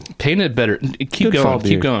a good painted better. Keep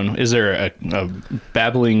going. Is there a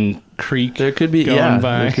babbling creek? There could be. By?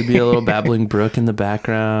 There could be a little babbling brook in the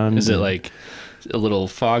background. Is it a little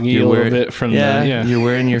foggy a little bit from the? You're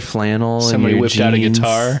wearing your flannel. Somebody and your whipped jeans. out a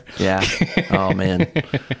guitar. Yeah. Oh man.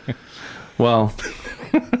 Well,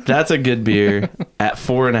 that's a good beer at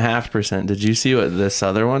 4.5%. Did you see what this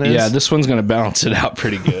other one is? Yeah, this one's going to balance it out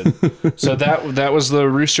pretty good. So that was the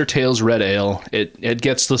Rooster Tail's Red Ale. It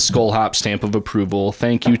gets the Skol hop stamp of approval.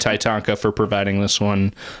 Thank you, Titonka, for providing this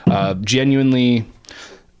one. Genuinely,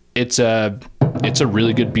 it's a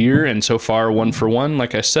really good beer, and so far 1 for 1,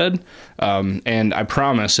 like I said. And I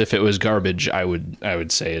promise, if it was garbage, I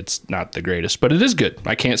would say it's not the greatest, but it is good.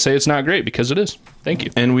 I can't say it's not great because it is. Thank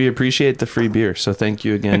you. And we appreciate the free beer, so thank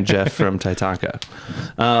you again, Jeff from Titonka.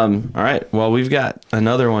 All right, well, we've got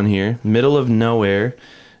another one here, Middle of Nowhere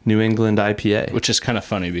New England IPA, which is kind of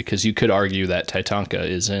funny because you could argue that Titonka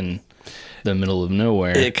is in the middle of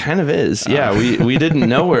nowhere. It kind of is. Yeah, we didn't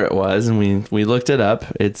know where it was, and we looked it up.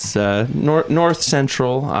 It's north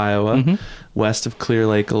central Iowa. west of Clear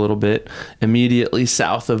Lake a little bit, immediately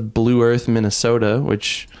south of Blue Earth, Minnesota,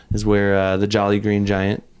 which is where the Jolly Green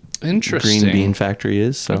Giant Interesting. green bean factory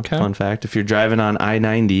is. So fun fact, if you're driving on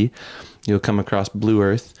I-90, you'll come across Blue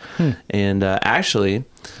Earth. And actually,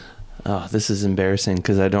 this is embarrassing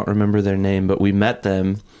because I don't remember their name, but we met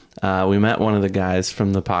them. We met one of the guys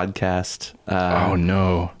from the podcast. Oh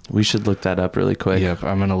no, we should look that up really quick. Yep,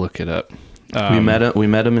 I'm gonna look it up. We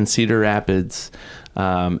met him in Cedar Rapids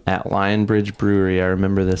at Lion Bridge Brewery. I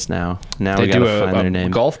remember this now. Now we gotta find their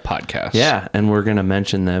name. Golf podcast. Yeah, and we're gonna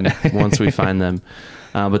mention them once we find them.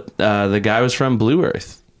 But the guy was from Blue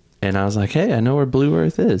Earth, and I was like, "Hey, I know where Blue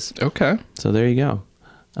Earth is." Okay. So there you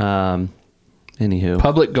go. Anywho,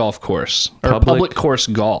 public golf course or public course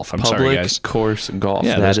golf. I'm sorry, guys. Public course golf.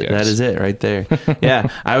 Yeah, that is it right there. Yeah,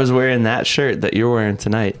 I was wearing that shirt that you're wearing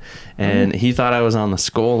tonight, and he thought I was on the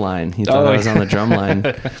Skol line. He thought I was on the drum line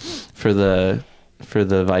for the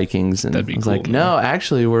Vikings, and I was cool, like, "No,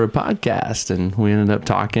 actually, we're a podcast." And we ended up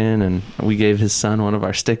talking, and we gave his son one of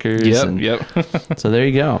our stickers. Yep. So there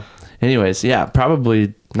you go. Anyways, yeah,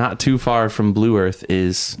 probably not too far from Blue Earth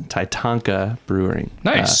is Titonka Brewing.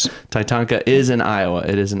 Nice. Titonka is in Iowa.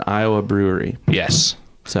 It is an Iowa brewery. Yes.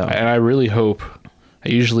 So, and I really hope. I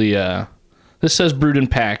usually this says brewed and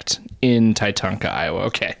packed in Titonka, Iowa.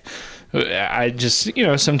 Okay. I just,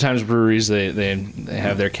 sometimes breweries they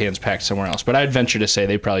have their cans packed somewhere else, but I'd venture to say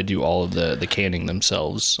they probably do all of the canning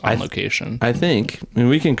themselves on location. I think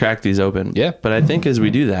we can crack these open. Yeah. But I think as we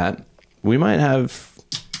do that, we might have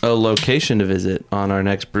a location to visit on our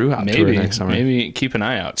next brew hop tour next summer. Maybe keep an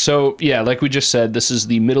eye out. So yeah, like we just said, this is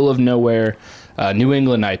the middle of nowhere New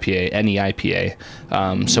England IPA,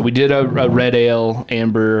 NEIPA. So we did a red ale,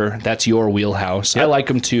 amber. That's your wheelhouse. Yep. I like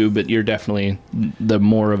them too, but you're definitely the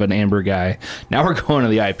more of an amber guy. Now we're going to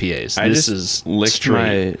the IPAs. This is licked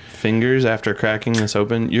straight. My fingers after cracking this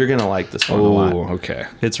open. You're gonna like this one a lot. Oh, okay.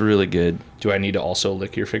 It's really good. Do I need to also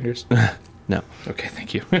lick your fingers? No. Okay,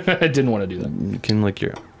 thank you. I didn't want to do that. You can lick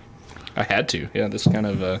your. I had to. Yeah, this kind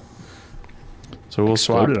of. So we'll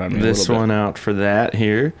swap this one out for that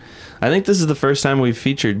here. I think this is the first time we've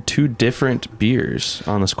featured two different beers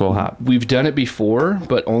on the Skol Hop. We've done it before,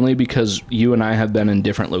 but only because you and I have been in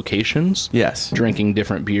different locations. Yes. Drinking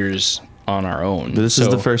different beers on our own. But this is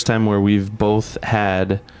the first time where we've both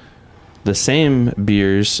had the same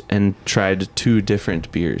beers and tried two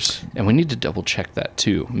different beers. And we need to double check that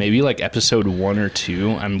too. Maybe like episode 1 or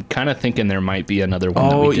 2. I'm kind of thinking there might be another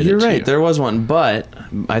one. Oh, you're right. There was one. But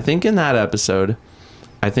I think in that episode,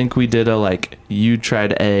 I think we did you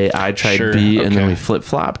tried A, I tried B, and then we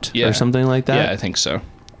flip-flopped or something like that. Yeah, I think so.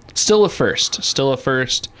 Still a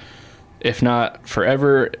first. If not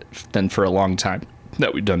forever, then for a long time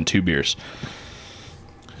that we've done two beers.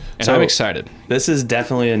 And so I'm excited. This is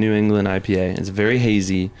definitely a New England IPA. It's very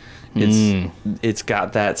hazy. It's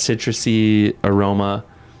got that citrusy aroma.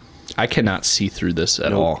 I cannot see through this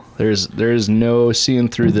at all. There is no seeing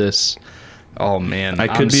through this. Oh man,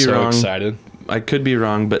 I'm so excited. I could be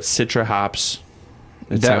wrong, but Citra hops.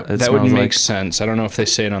 That would make sense. I don't know if they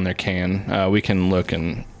say it on their can. We can look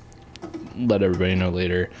and let everybody know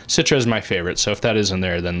later. Citra is my favorite, so if that isn't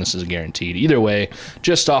there, then this is guaranteed. Either way,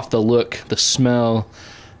 just off the look, the smell,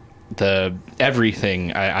 the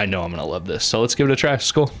everything, I know I'm gonna love this. So let's give it a try.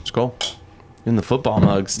 Skol. In the football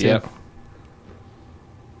mugs too. Yep.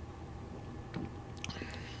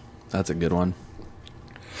 That's a good one.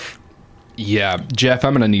 Yeah, Jeff,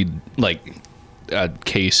 I'm gonna need like a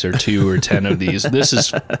case or 2 or 10 of these. This is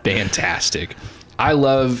fantastic. I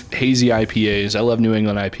love hazy IPAs. I love New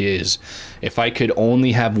England IPAs. If I could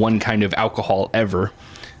only have one kind of alcohol ever,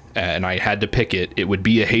 and I had to pick it, it would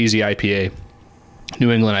be a hazy IPA.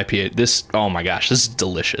 New England IPA. This, oh my gosh, this is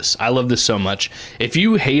delicious. I love this so much. If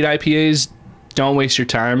you hate IPAs, don't waste your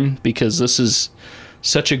time, because this is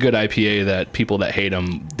such a good IPA that people that hate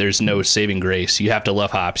them, there's no saving grace. You have to love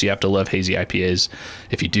hops. You have to love hazy IPAs.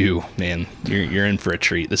 If you do, man, you're in for a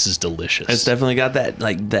treat. This is delicious. It's definitely got that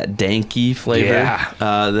that danky flavor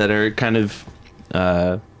that are kind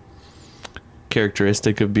of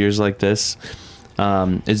characteristic of beers like this.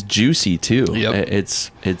 It's juicy too. Yep.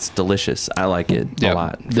 It's delicious. I like it a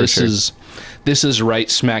lot. This is right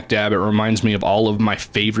smack dab. It reminds me of all of my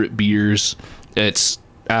favorite beers.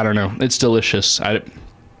 I don't know. It's delicious. I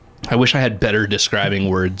wish I had better describing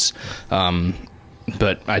words,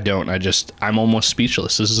 but I don't. I'm almost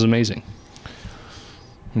speechless. This is amazing.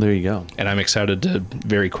 There you go. And I'm excited to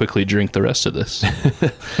very quickly drink the rest of this.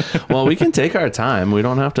 Well, we can take our time. We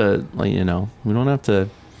don't have to, we don't have to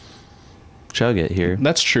chug it here.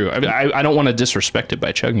 That's true. I don't want to disrespect it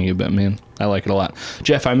by chugging it, but man, I like it a lot.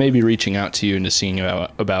 Jeff, I may be reaching out to you into seeing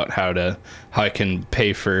about how I can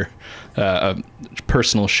pay for a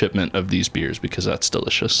personal shipment of these beers, because that's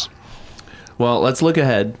delicious. Well, let's look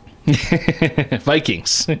ahead.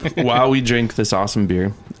 Vikings. While we drink this awesome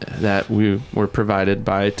beer that we were provided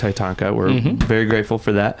by Titonka, we're very grateful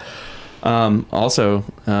for that.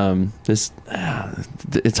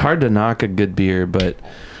 It's hard to knock a good beer, but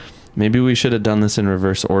maybe we should have done this in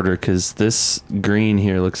reverse order, because this green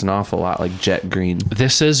here looks an awful lot like jet green.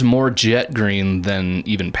 This is more jet green than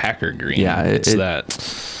even Packer green. Yeah, it's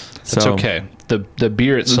okay. The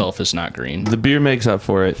beer itself is not green. The beer makes up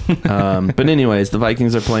for it. But anyways, the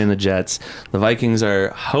Vikings are playing the Jets. The Vikings are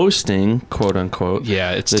hosting, quote unquote.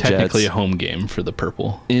 Yeah, it's technically a home game for the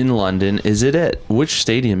Purple. In London. Is it at, which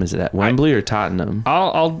stadium is it at? Wembley or Tottenham?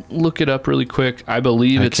 I'll look it up really quick. I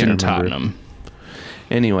believe it's in Tottenham.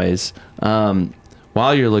 Anyways,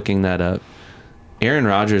 while you're looking that up, Aaron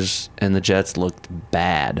Rodgers and the Jets looked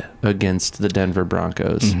bad against the Denver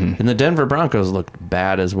Broncos. And the Denver Broncos looked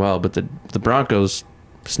bad as well, but the Broncos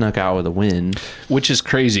snuck out with a win. Which is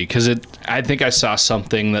crazy, because I think I saw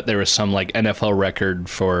something that there was some like NFL record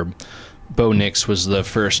for Bo Nix was the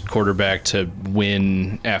first quarterback to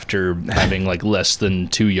win after having like less than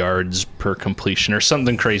 2 yards per completion or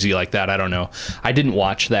something crazy like that. I don't know. I didn't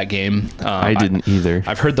watch that game. I didn't either.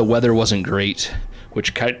 I've heard the weather wasn't great,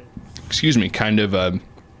 which kind of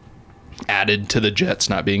added to the Jets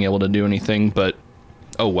not being able to do anything. But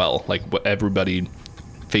oh well, like everybody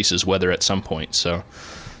faces weather at some point. So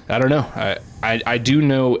I don't know. I do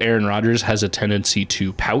know Aaron Rodgers has a tendency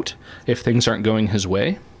to pout if things aren't going his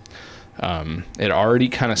way. It already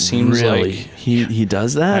kind of seems like he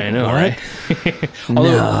does that. I know, what? right?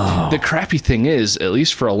 Although the crappy thing is, at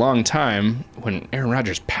least for a long time, when Aaron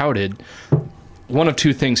Rodgers pouted, one of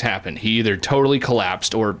two things happened. He either totally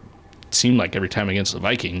collapsed, or it seemed like every time against the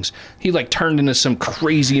Vikings, he like turned into some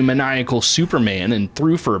crazy maniacal Superman and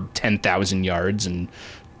threw for 10,000 yards and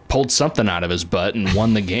pulled something out of his butt and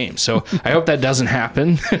won the game. So I hope that doesn't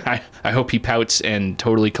happen. I hope he pouts and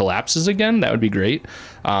totally collapses again. That would be great.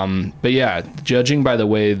 But yeah, judging by the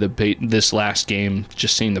way this last game,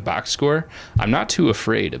 just seeing the box score, I'm not too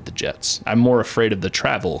afraid of the Jets. I'm more afraid of the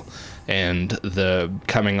travel and the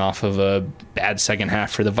coming off of a bad second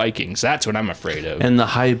half for the Vikings. That's what I'm afraid of. And the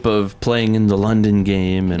hype of playing in the London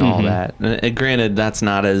game and all that. And granted, that's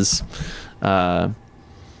not as...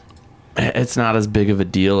 it's not as big of a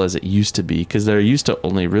deal as it used to be, because there used to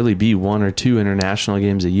only really be 1 or 2 international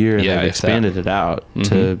games a year, and they've expanded it out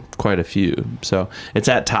to quite a few. So it's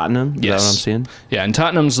at Tottenham. Is that what I'm seeing? Yeah, and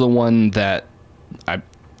Tottenham's the one that I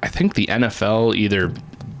think the NFL, either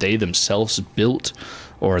they themselves built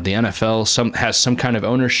or the NFL has some kind of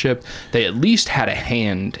ownership. They at least had a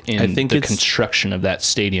hand in the construction of that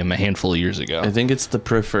stadium a handful of years ago. I think it's the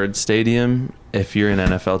preferred stadium. If you're an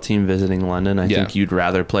NFL team visiting London, I think you'd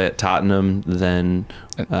rather play at Tottenham than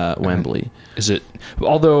Wembley. Is it?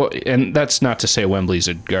 Although, and that's not to say Wembley's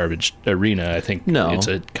a garbage arena. I think it's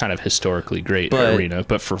a kind of historically great arena,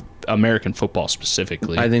 but for American football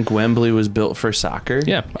specifically, I think Wembley was built for soccer.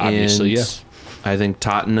 Yeah, obviously, I think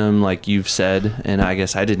Tottenham, like you've said, and I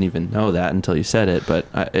guess I didn't even know that until you said it, but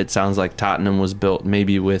it sounds like Tottenham was built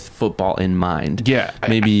maybe with football in mind. Yeah.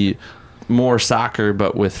 Maybe more soccer,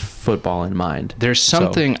 but with football in mind. There's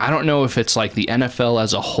something, I don't know if it's like the NFL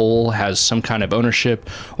as a whole has some kind of ownership,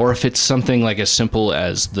 or if it's something like as simple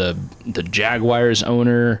as the Jaguars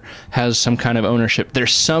owner has some kind of ownership.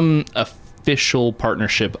 There's some official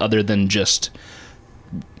partnership other than just...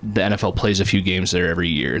 the NFL plays a few games there every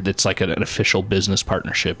year. That's like an official business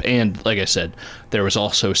partnership. And like I said, there was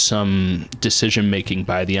also some decision making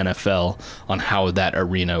by the NFL on how that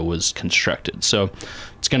arena was constructed. So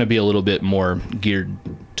it's going to be a little bit more geared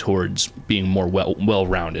towards being more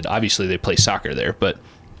well-rounded. Obviously, they play soccer there, but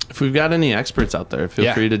if we've got any experts out there,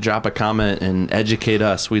 feel free to drop a comment and educate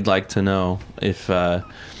us. We'd like to know if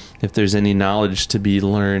there's any knowledge to be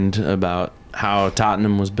learned about how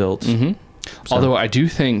Tottenham was built. So. Although I do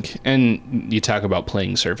think, and you talk about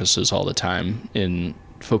playing surfaces all the time in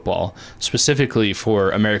football, specifically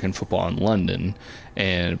for American football in London,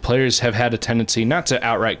 and players have had a tendency not to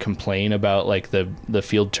outright complain about like the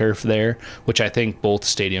field turf there, which I think both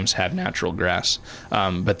stadiums have natural grass.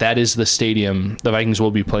 But that is the stadium. The Vikings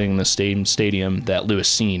will be playing in the same stadium that Lewis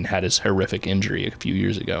Seen had his horrific injury a few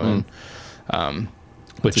years ago. And,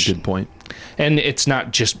 that's a good point. And it's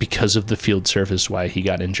not just because of the field surface why he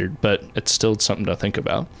got injured, but it's still something to think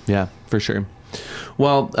about. Yeah, for sure.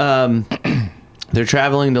 Well, they're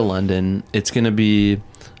traveling to London. It's going to be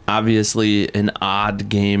obviously an odd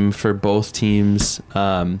game for both teams.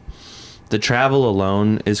 the travel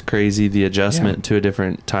alone is crazy. The adjustment to a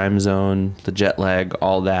different time zone, the jet lag,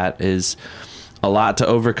 all that is a lot to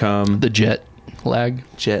overcome. The jet lag,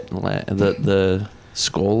 the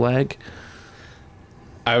Skol lag.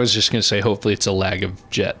 I was just gonna say, hopefully it's a lag of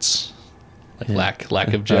jets, like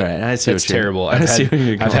lack of jet. All right, I see. That's terrible. I've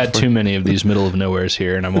had too many of these middle of nowheres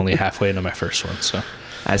here, and I'm only halfway into my first one. So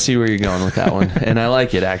I see where you're going with that one, and I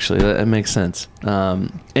like it actually. That makes sense.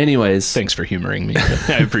 Anyways, thanks for humoring me.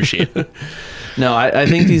 I appreciate it. No, I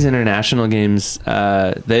think these international games,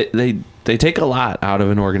 they take a lot out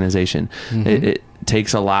of an organization. It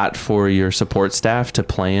takes a lot for your support staff to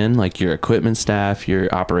plan, like your equipment staff,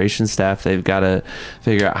 your operations staff. They've got to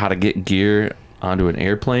figure out how to get gear onto an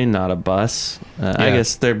airplane, not a bus. I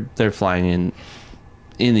guess they're flying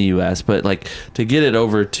in the U.S., but like to get it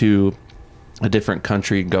over to a different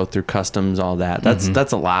country, go through customs, all that.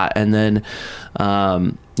 That's a lot. And then,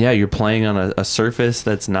 you're playing on a surface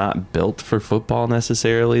that's not built for football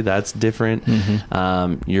necessarily. That's different.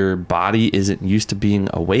 Your body isn't used to being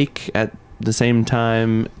awake at the same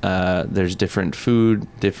time. There's different food,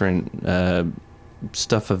 different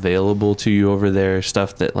stuff available to you over there,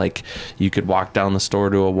 stuff that like you could walk down the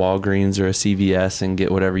store to a Walgreens or a CVS and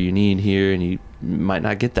get whatever you need here, and you might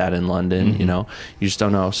not get that in London. You know, you just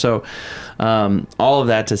don't know. So all of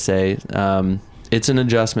that to say, it's an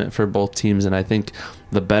adjustment for both teams, and I think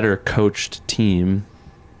the better coached team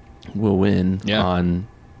will win on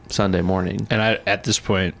Sunday morning. And at this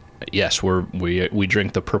point, yes, we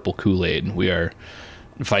drink the purple Kool-Aid. We are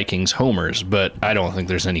Vikings homers, but I don't think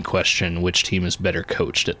there's any question which team is better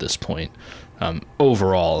coached at this point.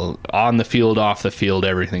 Overall, on the field, off the field,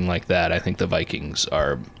 everything like that, I think the Vikings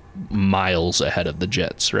are miles ahead of the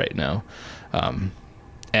Jets right now,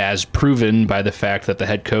 as proven by the fact that the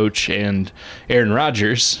head coach and Aaron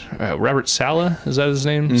Rodgers, Robert Saleh, is that his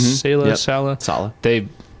name? Saleh.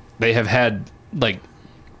 They have had like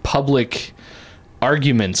public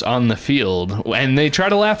arguments on the field, and they try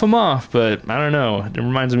to laugh him off, but I don't know. It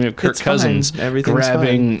reminds me of Kirk Cousins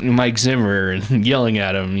grabbing fine. Mike Zimmer and yelling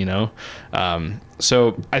at him, you know.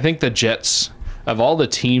 So I think the Jets, of all the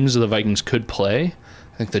teams the Vikings could play,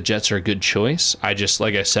 I think the Jets are a good choice.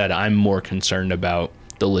 Like I said, I'm more concerned about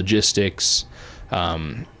the logistics.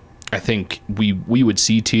 I think we would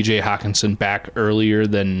see TJ Hawkinson back earlier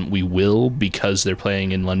than we will because they're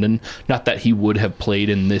playing in London. Not that he would have played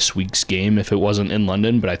in this week's game if it wasn't in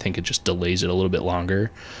London, but I think it just delays it a little bit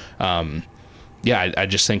longer. I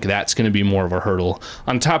just think that's going to be more of a hurdle,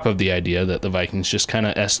 on top of the idea that the Vikings just kind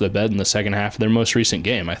of S the bed in the second half of their most recent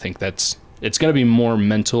game. I think it's going to be more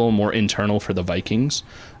mental, more internal for the Vikings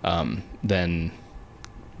than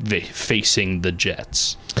facing the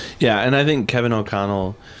Jets. Yeah, and I think Kevin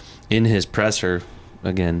O'Connell, in his presser,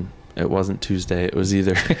 again, it wasn't Tuesday. It was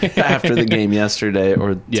either after the game yesterday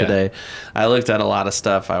or today. I looked at a lot of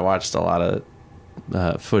stuff. I watched a lot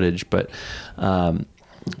of footage, but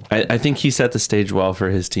I think he set the stage well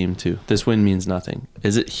for his team too. This win means nothing.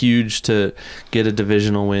 Is it huge to get a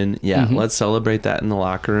divisional win? Yeah, let's celebrate that in the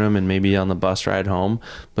locker room and maybe on the bus ride home.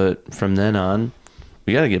 But from then on,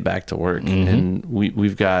 we got to get back to work, and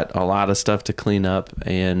we've got a lot of stuff to clean up,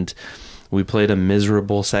 and we played a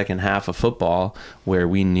miserable second half of football where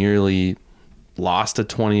we nearly lost a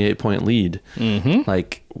 28-point lead.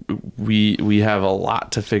 Like we have a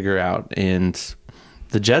lot to figure out, and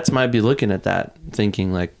the Jets might be looking at that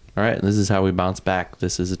thinking like, all right, this is how we bounce back.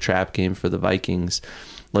 This is a trap game for the Vikings.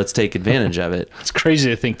 Let's take advantage of it. It's crazy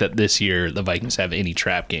to think that this year the Vikings have any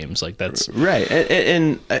trap games. Like that's right.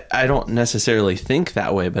 And I don't necessarily think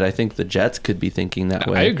that way, but I think the Jets could be thinking that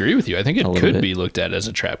way. I agree with you. I think it could be looked at as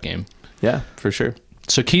a trap game. Yeah, for sure.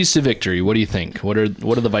 So keys to victory. What do you think? What do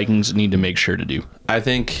the Vikings need to make sure to do? I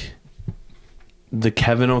think the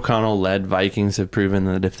Kevin O'Connell led Vikings have proven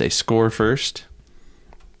that if they score first,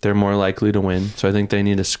 they're more likely to win. So I think they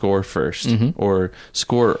need to score first or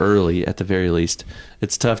score early at the very least.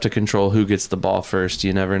 It's tough to control who gets the ball first.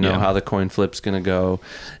 You never know how the coin flip's going to go.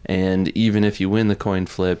 And even if you win the coin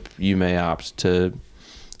flip, you may opt to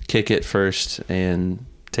kick it first and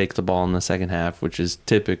take the ball in the second half, which is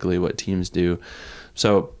typically what teams do.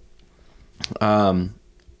 So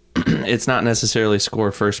it's not necessarily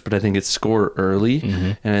score first, but I think it's score early,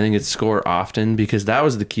 and I think it's score often, because that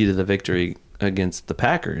was the key to the victory against the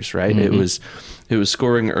Packers, right? It it was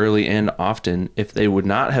scoring early and often. If they would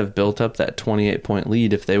not have built up that 28-point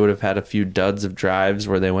lead, if they would have had a few duds of drives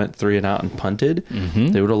where they went 3 and out and punted,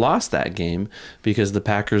 they would have lost that game because the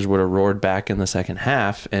Packers would have roared back in the second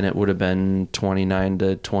half and it would have been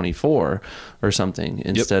 29-24 or something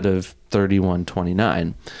instead of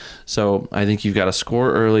 31-29. So I think you've got to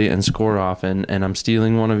score early and score often, and I'm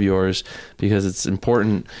stealing one of yours because it's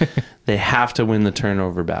important. They have to win the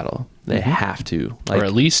turnover battle. They have to. Or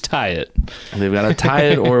at least tie it. They've got to tie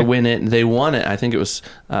it or win it. They won it. I think it was...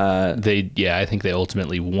 I think they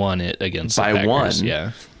ultimately won it against the by Packers. one.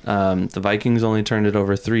 Yeah. The Vikings only turned it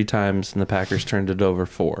over 3 times, and the Packers turned it over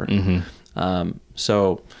 4.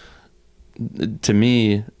 So to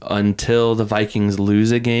me, until the Vikings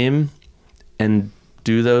lose a game and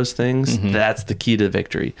do those things, that's the key to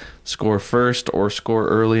victory. Score first or score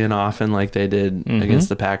early and often like they did against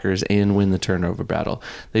the Packers and win the turnover battle.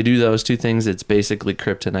 They do those 2 things, it's basically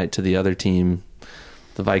kryptonite to the other team.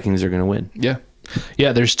 The Vikings are going to win. Yeah.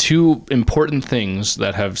 Yeah, there's 2 important things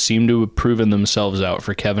that have seemed to have proven themselves out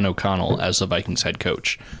for Kevin O'Connell as the Vikings head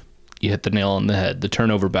coach. You hit the nail on the head, the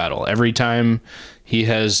turnover battle. Every time he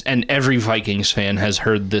has, and every Vikings fan has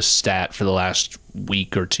heard this stat for the last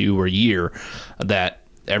week or 2 or year, that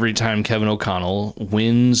every time Kevin O'Connell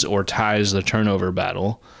wins or ties the turnover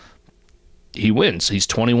battle, he wins. He's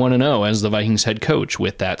 21-0 as the Vikings head coach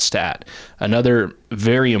with that stat. Another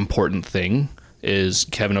very important thing is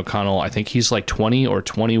Kevin O'Connell, I think he's like 20 or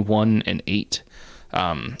 21-8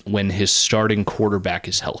 when his starting quarterback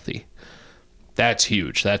is healthy. That's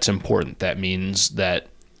huge. That's important. That means that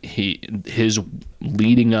his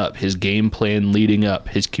leading up, his game plan leading up,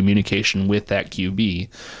 his communication with that QB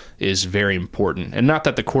is very important. And not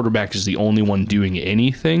that the quarterback is the only one doing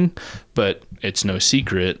anything, but it's no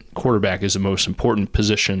secret, quarterback is the most important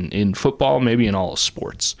position in football, maybe in all of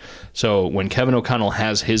sports. So when Kevin O'Connell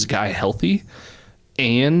has his guy healthy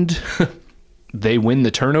and they win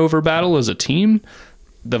the turnover battle as a team,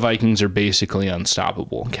 the Vikings are basically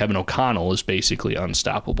unstoppable. Kevin O'Connell is basically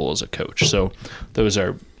unstoppable as a coach. So those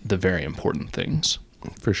are the very important things.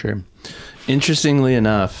 For sure. Interestingly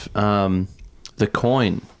enough, the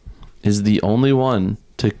coin is the only one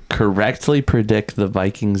to correctly predict the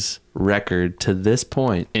Vikings record to this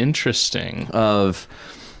point. Interesting. Of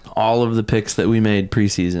all of the picks that we made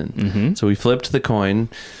preseason. So we flipped the coin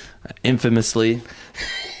infamously.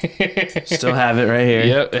 Still have it right here.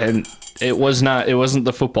 Yep, and it wasn't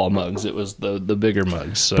the football mugs, it was the bigger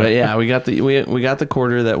mugs. So. But yeah, we got the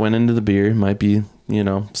quarter that went into the beer. Might be,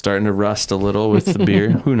 starting to rust a little with the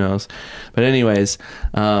beer. Who knows? But anyways,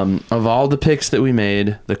 of all the picks that we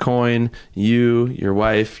made, the coin, you, your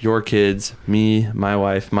wife, your kids, me, my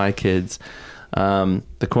wife, my kids,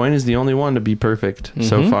 the coin is the only one to be perfect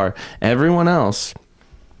so far. Everyone else,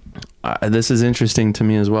 this is interesting to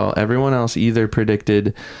me as well. Everyone else either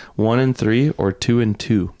predicted 1-3 or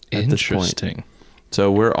 2-2 at this point. Interesting.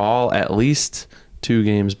 So we're all at least 2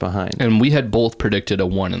 games behind. And we had both predicted a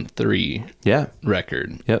 1-3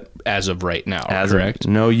 record. Yep. As of right now, correct?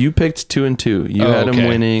 No, you picked 2-2. You had them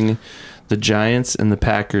winning the Giants and the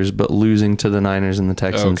Packers, but losing to the Niners and the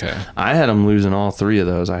Texans. Okay. I had them losing all 3 of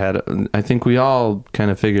those. I think we all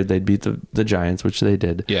kind of figured they'd beat the Giants, which they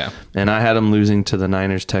did. Yeah. And I had them losing to the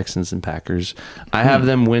Niners, Texans, and Packers. I have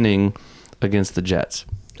them winning against the Jets.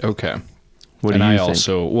 Okay. What do you think?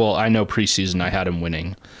 I know preseason I had them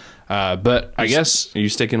winning. But I guess... Are you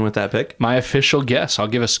sticking with that pick? My official guess, I'll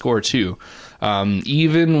give a score too.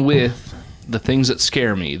 Even with the things that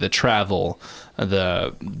scare me, the travel,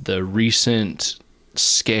 the recent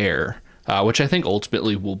scare, which I think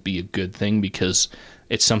ultimately will be a good thing because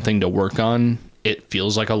it's something to work on. It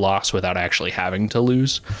feels like a loss without actually having to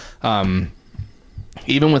lose.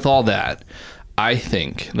 Even with all that, I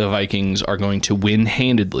think the Vikings are going to win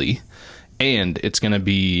handedly, and it's going to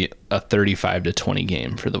be a 35-20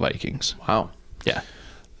 game for the Vikings. Wow. Yeah.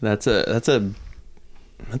 That's a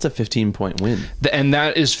 15-point win. And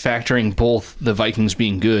that is factoring both the Vikings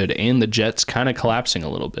being good and the Jets kind of collapsing a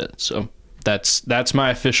little bit. So that's my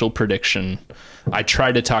official prediction. I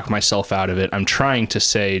try to talk myself out of it. I'm trying to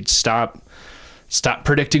say stop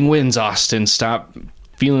predicting wins, Austin. Stop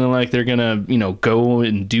feeling like they're going to, go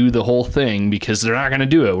and do the whole thing because they're not going to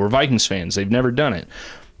do it. We're Vikings fans. They've never done it.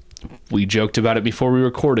 We joked about it before we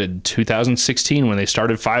recorded. 2016, when they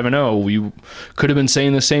started 5-0, we could have been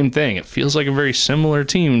saying the same thing. It feels like a very similar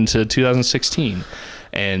team to 2016.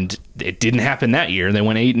 And it didn't happen that year. They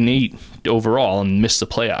went 8-8 overall and missed the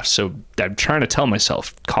playoffs. So I'm trying to tell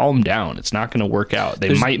myself, calm down. It's not going to work out.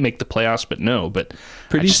 They might make the playoffs, but no. But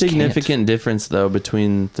pretty significant difference, though,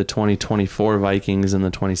 between the 2024 Vikings and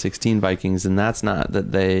the 2016 Vikings. And that's not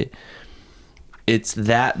that they it's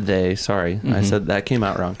that sorry, I said that came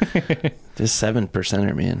out wrong. This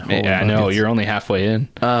 7%er, man. Yeah, I know, you're only halfway in.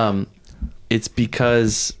 It's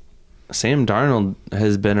because Sam Darnold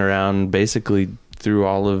has been around basically through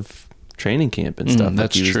all of training camp and stuff.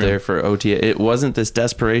 That's he was true. there for OTA. It wasn't this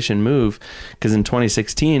desperation move, because in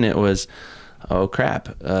 2016 it was, oh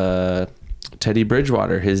crap, Teddy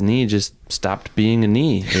Bridgewater, his knee just stopped being a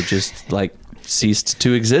knee. It just like ceased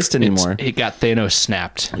to exist anymore. It got Thanos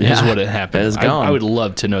snapped, is Yeah, what it happened. it's gone. I would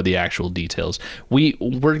love to know the actual details. We're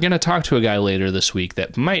going to talk to a guy later this week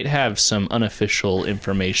that might have some unofficial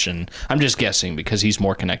information. I'm just guessing because he's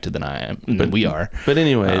more connected than I am, than we are. But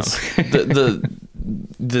anyways,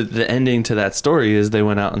 the ending to that story is they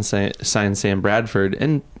went out and signed Sam Bradford,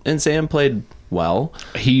 and Sam played well.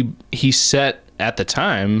 He set, at the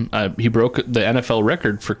time, he broke the NFL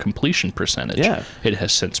record for completion percentage. Yeah. It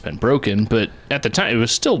has since been broken, but at the time it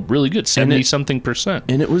was still really good, 70-something percent.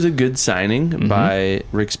 And it was a good signing by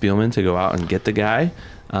Rick Spielman to go out and get the guy.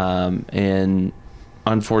 And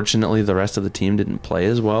unfortunately, the rest of the team didn't play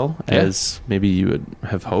as well as maybe you would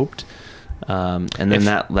have hoped. And then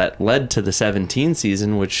that led to the 17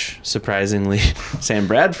 season, which surprisingly, Sam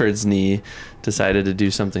Bradford's knee decided to do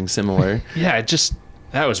something similar. Yeah,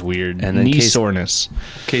 that was weird. And then knee soreness.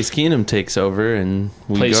 Case Keenum takes over, and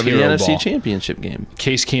we Plays go to the hero NFC ball. Championship game.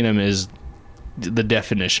 Case Keenum is the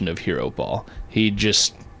definition of hero ball. He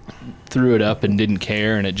just threw it up and didn't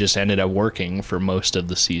care, and it just ended up working for most of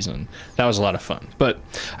the season. That was a lot of fun. But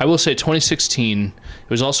I will say 2016, it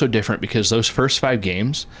was also different because those first 5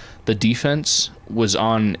 games, the defense was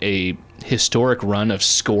on a historic run of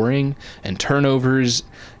scoring and turnovers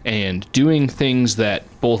and doing things that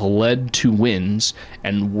both led to wins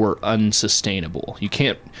and were unsustainable. You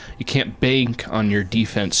can't bank on your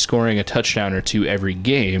defense scoring a touchdown or two every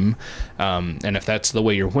game, and if that's the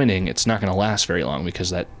way you're winning, it's not going to last very long because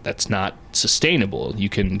that's not sustainable. You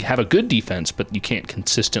can have a good defense, but you can't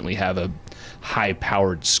consistently have a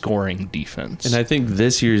high-powered scoring defense. And I think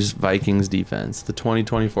this year's Vikings defense, the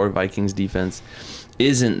 2024 Vikings defense,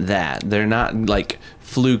 isn't that. They're not like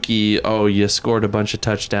fluky, oh, you scored a bunch of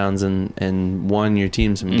touchdowns and won your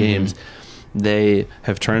team some games. They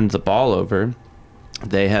have turned the ball over.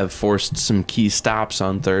 They have forced some key stops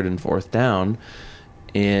on 3rd and 4th down,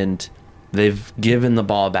 and they've given the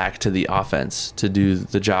ball back to the offense to do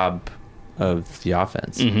the job of the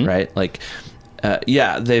offense, right? Like,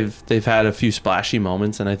 they've had a few splashy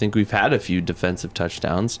moments, and I think we've had a few defensive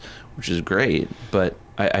touchdowns, which is great, but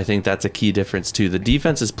I think that's a key difference too. The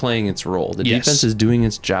defense is playing its role. The defense is doing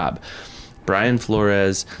its job. Brian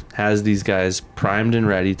Flores has these guys primed and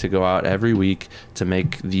ready to go out every week to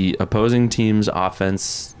make the opposing team's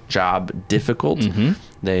offense job difficult.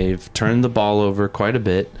 They've turned the ball over quite a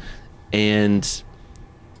bit, and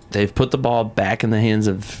they've put the ball back in the hands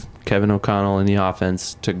of Kevin O'Connell in the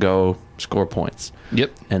offense to go score points.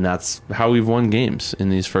 Yep. And that's how we've won games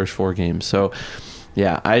in these first 4 games. So,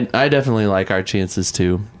 yeah, I definitely like our chances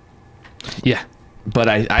too. Yeah. But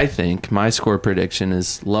I think my score prediction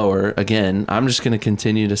is lower. Again, I'm just going to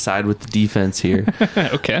continue to side with the defense here.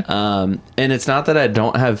 Okay. And it's not that I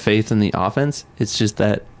don't have faith in the offense. It's just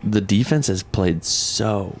that the defense has played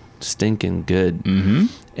so stinking good.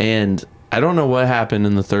 And I don't know what happened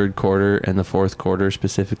in the 3rd quarter and the 4th quarter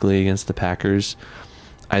specifically against the Packers.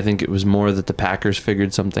 I think it was more that the Packers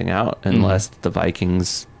figured something out and less that the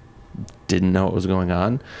Vikings didn't know what was going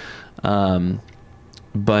on.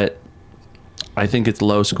 But I think it's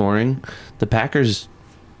low scoring. Did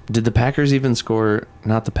the Packers even score?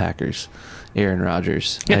 Not the Packers. Aaron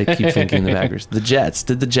Rodgers. I keep thinking the Packers. The Jets.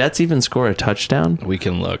 Did the Jets even score a touchdown? We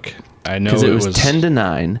can look. I know Because it was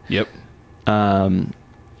 10-9. Yep.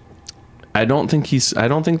 I don't think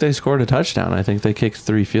they scored a touchdown. I think they kicked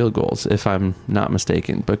 3 field goals, if I'm not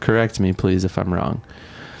mistaken. But correct me, please, if I'm wrong.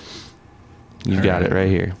 You got it right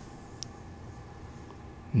here.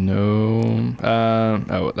 No.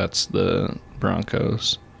 That's the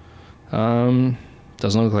Broncos. Doesn't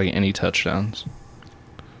look like any touchdowns.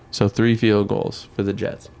 So 3 field goals for the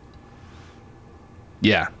Jets.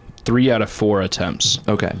 Yeah. 3 out of 4 attempts.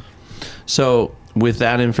 Okay. So with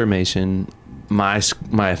that information, my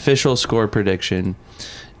official score prediction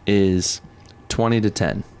is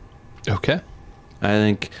 20-10. Okay. I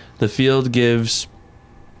think the field gives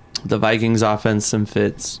the Vikings offense some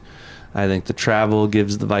fits. I think the travel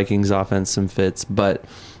gives the Vikings offense some fits, but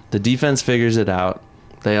the defense figures it out.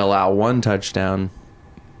 They allow 1 touchdown.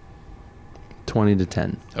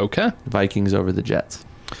 20-10. Okay. Vikings over the Jets.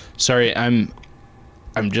 Sorry, I'm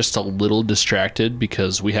I'm just a little distracted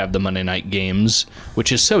because we have the Monday night games,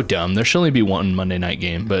 which is so dumb. There should only be one Monday night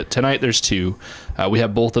game, but tonight there's two. We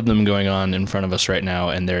have both of them going on in front of us right now,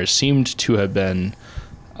 and there seemed to have been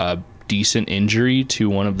a decent injury to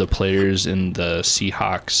one of the players in the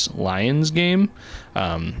Seahawks-Lions game.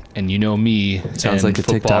 And you know me, sounds like a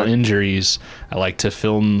football TikTok. Injuries. I like to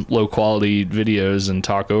film low-quality videos and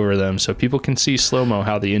talk over them so people can see slow-mo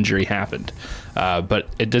how the injury happened. But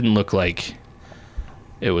it didn't look like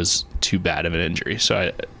it was too bad of an injury.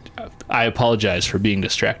 So I apologize for being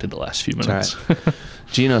distracted the last few minutes. All right.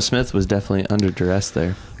 Geno Smith was definitely under duress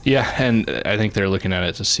there. Yeah, and I think they're looking at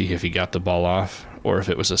it to see if he got the ball off or if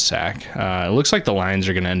it was a sack. It looks like the Lions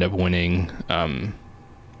are going to end up winning,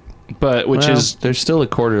 There's still a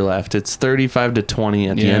quarter left. It's 35-20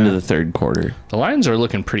 at the end of the third quarter. The Lions are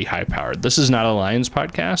looking pretty high-powered. This is not a Lions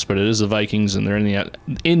podcast, but it is the Vikings, and they're in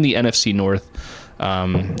the NFC North.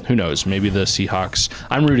 Who knows? Maybe the Seahawks.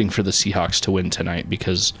 I'm rooting for the Seahawks to win tonight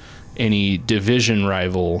because any division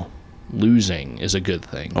rival losing is a good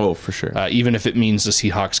thing. Oh, for sure. Even if it means the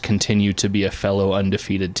Seahawks continue to be a fellow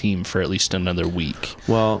undefeated team for at least another week.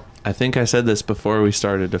 Well, I think I said this before we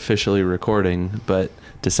started officially recording, but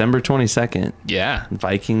December 22nd, Yeah.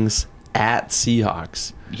 Vikings at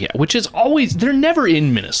Seahawks. Yeah, which is always, they're never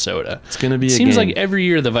in Minnesota. It's going to be It a seems game. like every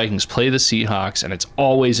year the Vikings play the Seahawks, and it's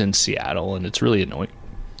always in Seattle, and it's really annoying.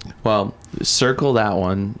 Well, circle that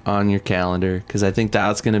one on your calendar because I think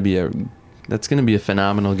that's going to be a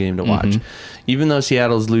phenomenal game to watch. Even though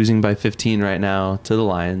Seattle's losing by 15 right now to the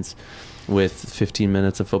Lions with 15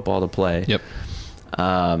 minutes of football to play. Yep.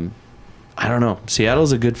 I don't know.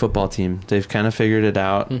 Seattle's a good football team. They've kind of figured it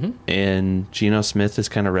out, and Geno Smith has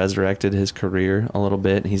kind of resurrected his career a little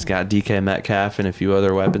bit. He's got DK Metcalf and a few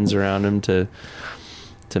other weapons around him to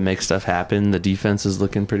make stuff happen. The defense is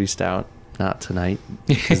looking pretty stout. Not tonight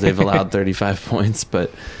because they've allowed 35 points,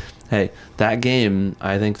 but hey, that game,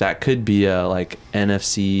 I think that could be a like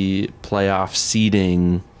NFC playoff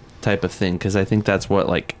seeding type of thing because I think that's what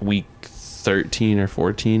like week 13 or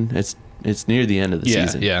 14. It's near the end of the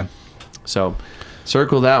season. Yeah. So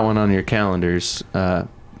circle that one on your calendars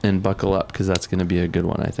and buckle up because that's going to be a good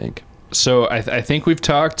one, I think. So I think we've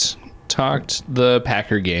talked the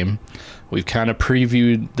Packer game. We've kind of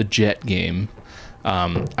previewed the Jet game.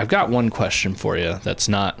 I've got one question for you that's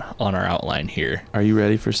not on our outline here. Are you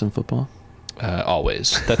ready for some football?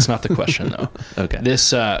 Always. That's not the question, though. Okay.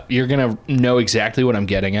 This you're going to know exactly what I'm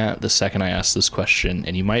getting at the second I ask this question,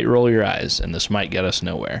 and you might roll your eyes, and this might get us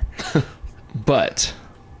nowhere. But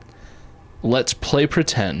let's play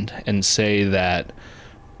pretend and say that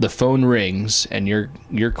the phone rings, and you're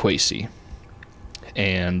Quasey.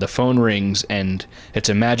 And the phone rings, and it's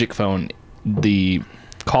a magic phone. The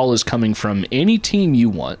call is coming from any team you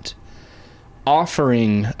want,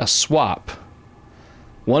 offering a swap,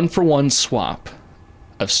 1-for-1 swap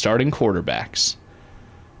of starting quarterbacks.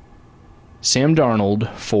 Sam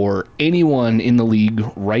Darnold for anyone in the league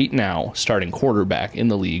right now, starting quarterback in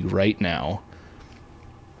the league right now.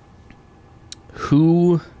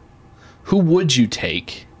 Who would you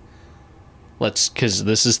take? Because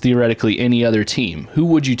this is theoretically any other team. Who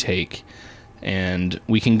would you take? And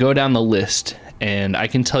we can go down the list, and I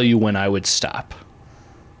can tell you when I would stop.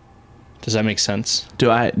 Does that make sense?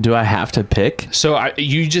 Do I have to pick? So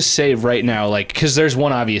you just say right now, like, because there's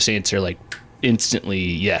one obvious answer, like instantly,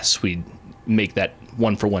 yes, we'd make that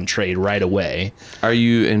 1-for-1 trade right away. Are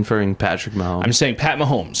you inferring Patrick Mahomes? I'm saying Pat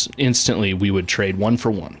Mahomes. Instantly, we would trade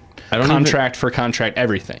 1-for-1. Contract for contract,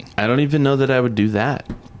 everything. I don't even know that I would do that.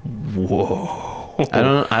 Whoa.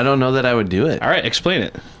 I don't know that I would do it. All right, explain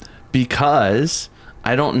it. Because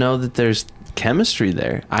I don't know that there's chemistry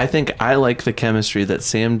there. I think I like the chemistry that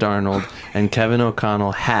Sam Darnold and Kevin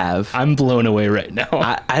O'Connell have. I'm blown away right now.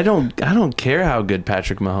 I don't care how good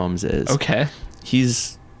Patrick Mahomes is. Okay.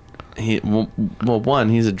 He's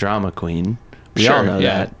a drama queen. We all know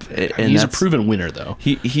that. And he's a proven winner, though.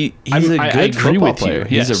 He's a good football player.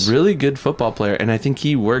 Yes. He's a really good football player, and I think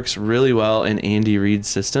he works really well in Andy Reid's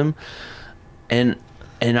system. And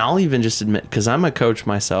I'll even just admit, because I'm a coach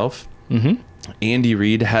myself, Andy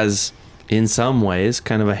Reid has, in some ways,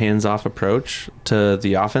 kind of a hands-off approach to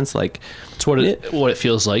the offense. Like it's what it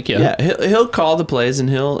feels like. Yeah. He'll call the plays, and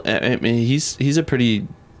he's a pretty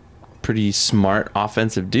smart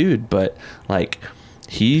offensive dude, but like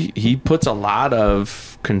he puts a lot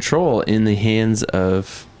of control in the hands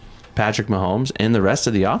of Patrick Mahomes and the rest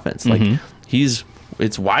of the offense. Like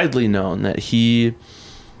it's widely known that he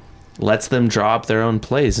lets them draw up their own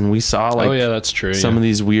plays, and we saw that's true. Some of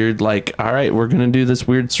these weird, like, all right, we're gonna do this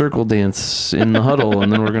weird circle dance in the huddle,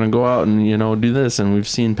 and then we're gonna go out and do this. And we've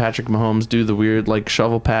seen Patrick Mahomes do the weird like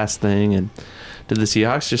shovel pass thing and Did the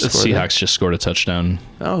Seahawks just The score? Seahawks just scored a touchdown.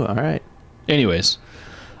 Oh, all right. Anyways.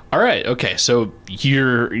 All right. Okay. So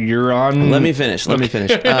you're on. Let me finish.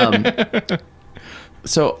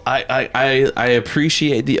 So I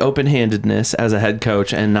appreciate the open-handedness as a head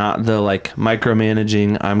coach and not the like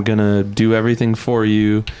micromanaging. I'm gonna do everything for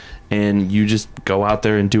you, and you just go out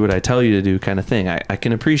there and do what I tell you to do kind of thing. I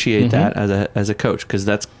can appreciate that as a coach, because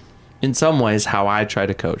that's in some ways how I try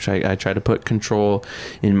to coach. I try to put control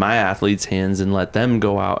in my athletes' hands and let them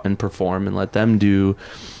go out and perform and let them do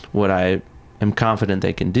what I am confident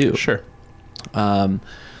they can do. Sure.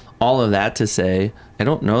 All of that to say, I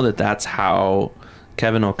don't know that that's how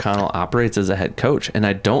Kevin O'Connell operates as a head coach, and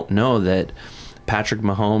I don't know that Patrick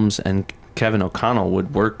Mahomes and Kevin O'Connell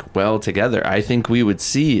would work well together. I think we would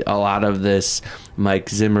see a lot of this Mike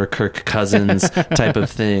Zimmer, Kirk Cousins type of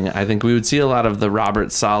thing. I think we would see a lot of the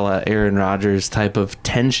Robert Saleh, Aaron Rodgers type of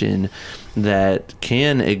tension that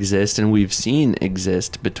can exist and we've seen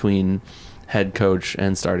exist between head coach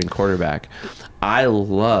and starting quarterback. I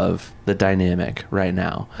love the dynamic right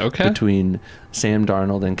now between Sam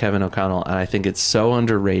Darnold and Kevin O'Connell, and I think it's so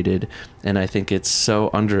underrated, and I think it's so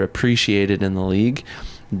underappreciated in the league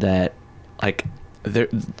that, like,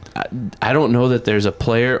 I don't know that there's a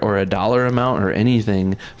player or a dollar amount or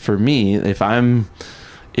anything for me if I'm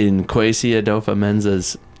in Kwesi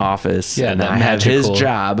Adolfo-Mensah's office and I have his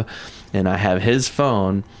job and I have his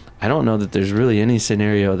phone. I don't know that there's really any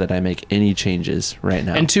scenario that I make any changes right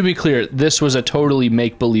now. And to be clear, this was a totally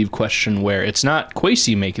make-believe question where it's not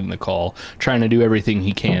Kwesi making the call, trying to do everything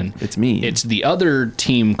he can. It's me. It's the other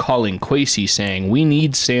team calling Kwesi saying, we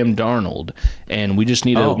need Sam Darnold, and we just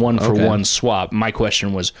need a one-for-one swap. My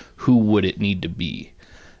question was, who would it need to be?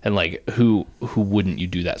 And, like, who wouldn't you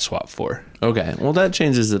do that swap for? Okay. Well, that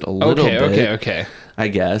changes it a little bit. Okay. I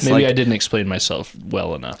guess. Maybe I didn't explain myself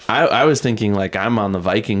well enough. I was thinking, like, I'm on the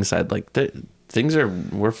Viking side. Like, we're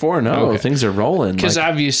 4-0. Things are rolling. Because like,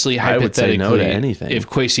 hypothetically, I would say no to anything. If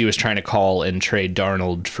Kwesi was trying to call and trade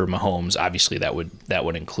Darnold for Mahomes, obviously that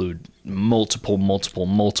would include multiple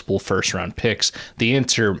first-round picks. The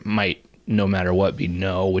answer might, no matter what, be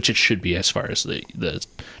no, which it should be as far as the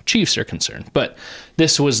Chiefs are concerned. But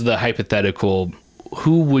this was the hypothetical,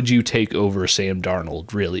 who would you take over Sam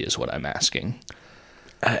Darnold, really, is what I'm asking.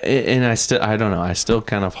 And I don't know. I still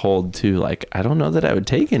kind of hold to, like, I don't know that I would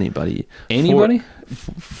take anybody. Anybody?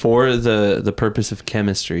 For the purpose of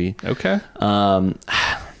chemistry. Okay. I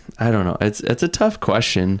don't know. It's a tough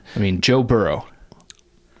question. I mean, Joe Burrow.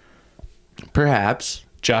 Perhaps.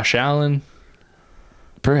 Josh Allen.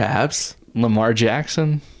 Perhaps. Lamar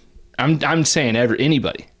Jackson. I'm saying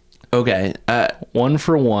anybody. Okay. One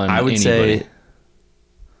for one. I would say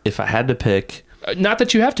if I had to pick. Not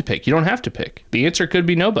that you have to pick. You don't have to pick. The answer could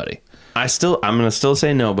be nobody. I'm going to still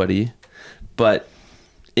say nobody. But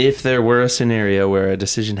if there were a scenario where a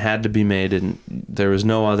decision had to be made and there was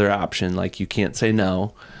no other option, like you can't say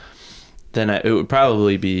no, then it would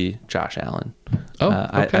probably be Josh Allen.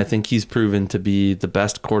 I think he's proven to be the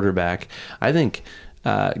best quarterback. I think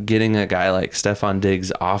getting a guy like Stephon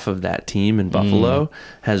Diggs off of that team in Buffalo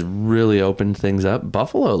has really opened things up.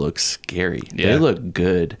 Buffalo looks scary. Yeah. They look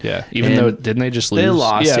good. Yeah. Even though, didn't they just lose? They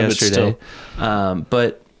lost yesterday.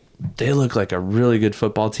 But they look like a really good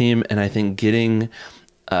football team. And I think getting,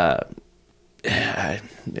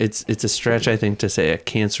 it's a stretch, I think, to say a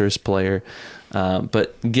cancerous player.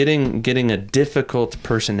 But getting a difficult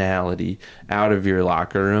personality out of your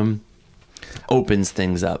locker room opens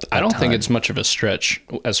things up. I don't think it's much of a stretch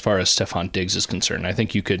as far as Stephon Diggs is concerned. I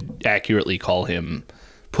think you could accurately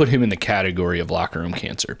put him in the category of locker room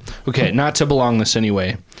cancer. Okay, not to belong this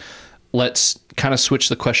anyway. Let's kind of switch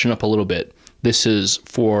the question up a little bit. This is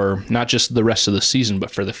for not just the rest of the season,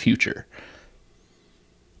 but for the future.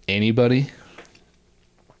 Anybody?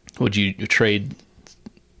 Would you trade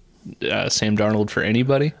Sam Darnold for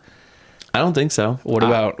anybody? I don't think so. What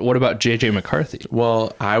about JJ McCarthy?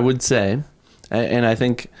 Well, I would say, and I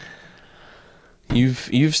think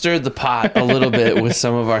you've stirred the pot a little bit with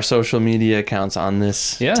some of our social media accounts on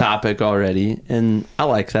this topic already, and I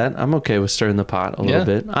like that. I'm okay with stirring the pot a little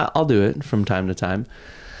bit. I'll do it from time to time.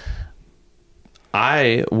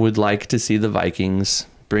 I would like to see the Vikings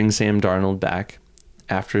bring Sam Darnold back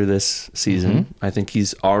after this season. I think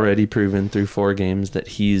he's already proven through 4 games that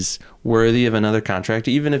he's worthy of another contract,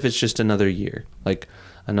 even if it's just another year. Like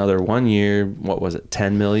another 1 year, what was it,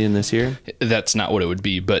 $10 million this year? That's not what it would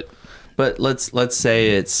be, but let's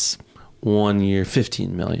say it's 1 year, $15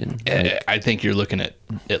 million. I think you're looking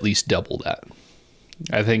at least double that.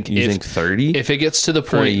 I think you think 30? If it gets to the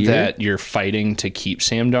point that you're fighting to keep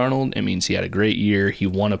Sam Darnold, it means he had a great year, he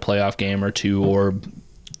won a playoff game or two, or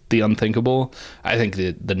the unthinkable. I think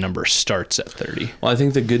the number starts at 30. Well, I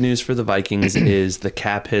think the good news for the Vikings is the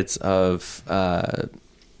cap hits of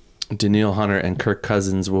Danielle Hunter and Kirk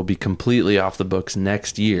Cousins will be completely off the books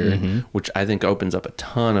next year, which I think opens up a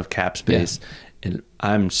ton of cap space. Yeah. And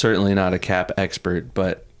I'm certainly not a cap expert,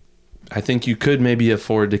 but I think you could maybe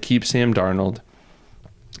afford to keep Sam Darnold,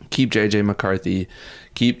 keep J.J. McCarthy,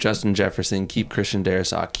 keep Justin Jefferson, keep Christian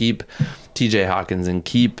Darrisaw, keep T.J. Hawkins, and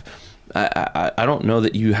keep... I don't know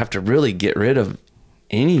that you have to really get rid of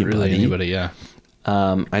anybody. Yeah.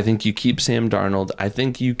 I think you keep Sam Darnold. I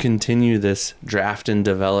think you continue this draft and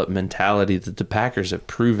develop mentality that the Packers have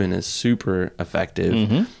proven is super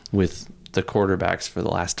effective with the quarterbacks for the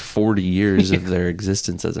last 40 years of their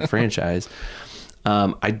existence as a franchise.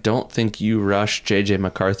 I don't think you rush J.J.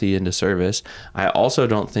 McCarthy into service. I also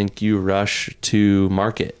don't think you rush to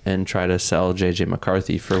market and try to sell J.J.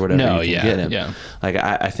 McCarthy for whatever you can get him. Yeah. Like,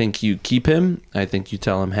 I think you keep him. I think you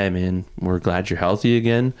tell him, hey, man, we're glad you're healthy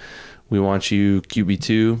again. We want you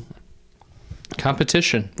QB2.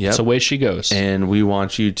 Competition. Yep. It's the way she goes. And we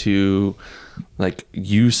want you to, like,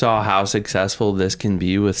 you saw how successful this can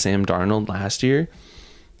be with Sam Darnold last year.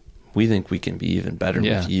 We think we can be even better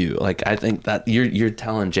with you. Like, I think that you're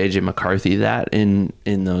telling JJ McCarthy that in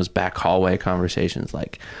those back hallway conversations,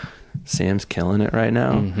 like, Sam's killing it right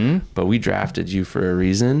now, but we drafted you for a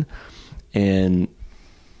reason, and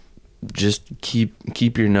just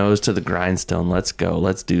keep your nose to the grindstone. Let's go.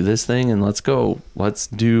 Let's do this thing, and let's go. Let's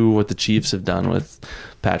do what the Chiefs have done with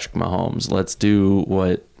Patrick Mahomes. Let's do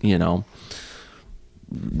what,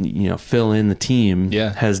 fill in the team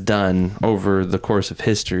has done over the course of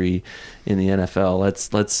history in the NFL.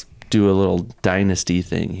 Let's do a little dynasty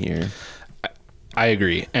thing here. I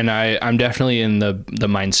agree. And I'm definitely in the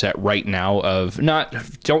mindset right now of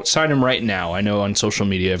don't sign him right now. I know on social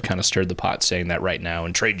media I've kind of stirred the pot saying that right now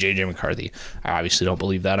and trade JJ McCarthy. I obviously don't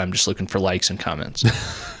believe that. I'm just looking for likes and comments.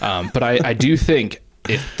 But I do think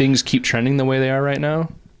if things keep trending the way they are right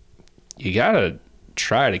now, you got to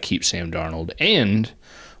try to keep Sam Darnold. And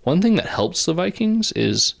one thing that helps the Vikings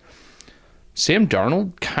is Sam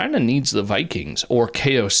Darnold kind of needs the Vikings or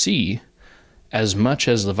KOC as much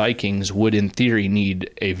as the Vikings would, in theory, need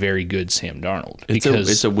a very good Sam Darnold.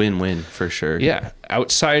 It's a win-win for sure. Yeah.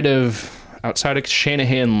 Outside of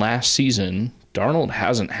Shanahan last season, Darnold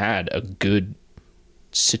hasn't had a good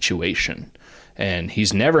situation. And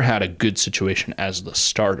he's never had a good situation as the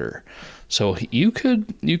starter. So you could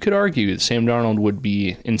argue that Sam Darnold would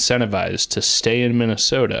be incentivized to stay in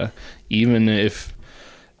Minnesota, even if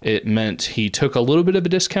it meant he took a little bit of a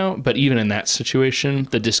discount. But even in that situation,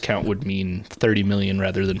 the discount would mean $30 million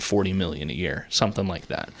rather than $40 million a year, something like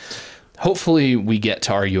that. Hopefully, we get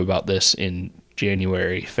to argue about this in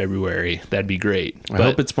January, February. That'd be great. I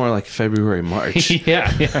hope it's more like February, March.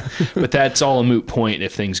 yeah. But that's all a moot point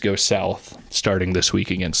if things go south starting this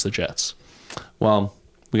week against the Jets. Well,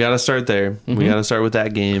 we got to start there. We got to start with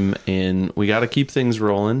that game, and we got to keep things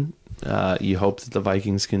rolling. You hope that the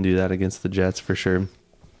Vikings can do that against the Jets for sure.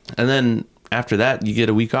 And then after that, you get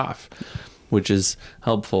a week off, which is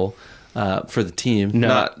helpful for the team.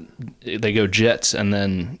 They go Jets, and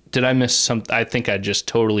then did I miss something? I think I just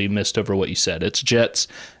totally missed over what you said. It's Jets,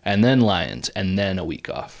 and then Lions, and then a week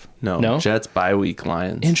off. No? Jets, bye week,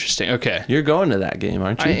 Lions. Interesting. Okay. You're going to that game,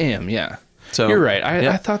 aren't you? I am, yeah. So you're right.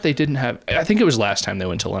 I thought they didn't have. I think it was last time they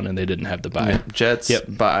went to London. They didn't have the bye. Yeah, Jets,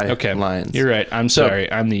 bye. Okay, Lions. You're right. I'm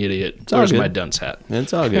sorry. I'm the idiot. Where's my dunce hat?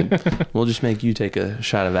 It's all good. We'll just make you take a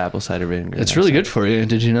shot of apple cider vinegar. It's really good for you.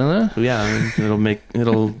 Did you know that? Yeah, I mean,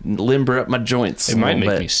 it'll limber up my joints. It might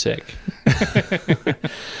make me sick.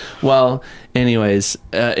 Well, anyways,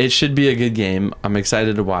 it should be a good game. I'm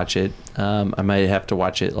excited to watch it. I might have to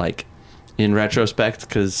watch it like in retrospect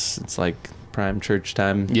because it's like prime church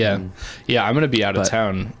time. Yeah. I'm going to be out of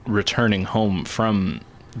town returning home from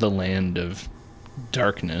the land of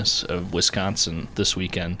darkness of Wisconsin this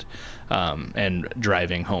weekend and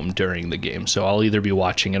driving home during the game. So I'll either be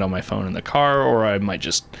watching it on my phone in the car or I might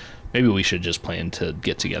maybe we should just plan to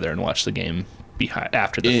get together and watch the game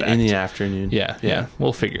after the fact. In the afternoon. Yeah.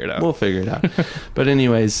 We'll figure it out. But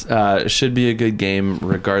anyways, it should be a good game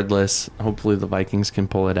regardless. Hopefully the Vikings can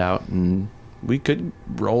pull it out and we could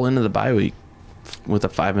roll into the bye week with a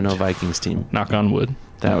 5-0 Vikings team. Knock on wood.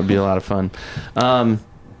 That would be a lot of fun.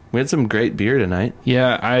 We had some great beer tonight.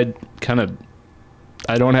 Yeah, I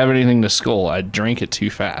don't have anything to Skol. I drank it too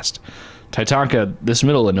fast. Titonka, this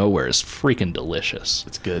middle of nowhere is freaking delicious.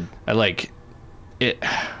 It's good. I like it.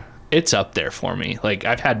 It's up there for me. Like,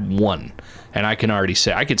 I've had one, and I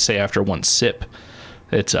could say after one sip,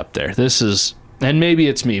 it's up there. And maybe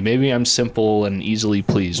it's me. Maybe I'm simple and easily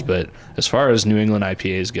pleased, but as far as New England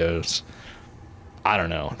IPAs goes, I don't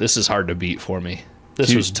know. This is hard to beat for me.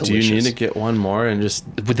 This was delicious. Do you need to get one more and just?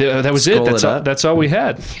 But that was it. That's all we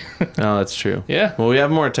had. No, that's true. Yeah. Well, we have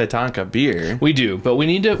more Titonka beer. We do, but we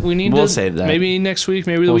need We'll to save that. Maybe next week,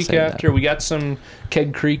 maybe the week after. We got some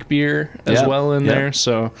Keg Creek beer as well in there.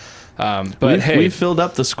 So, but we filled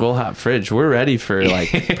up the Skol Hop fridge. We're ready for like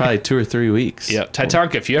probably 2 or 3 weeks. Yeah,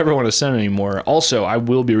 Titonka. If you ever want to send any more, also I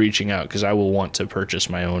will be reaching out because I will want to purchase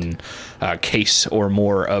my own case or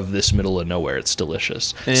more of this middle of nowhere. It's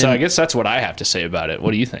delicious. And so I guess that's what I have to say about it.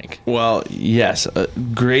 What do you think? Well, yes,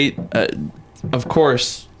 great. Of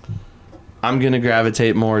course, I'm gonna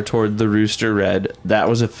gravitate more toward the Rooster Red. That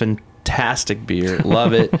was a fantastic beer.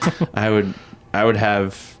 Love it. I would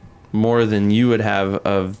have more than you would have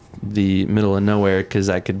of the middle of nowhere because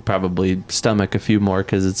I could probably stomach a few more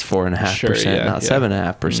because it's 4.5%, not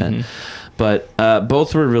 7.5%. But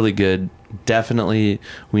both were really good. Definitely,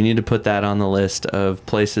 we need to put that on the list of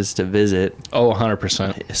places to visit. Oh,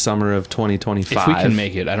 100%. Summer of 2025. If we can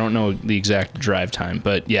make it. I don't know the exact drive time,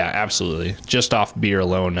 but yeah, absolutely. Just off beer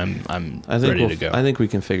alone, I'm ready to go. I think we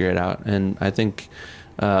can figure it out. And I think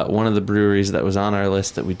one of the breweries that was on our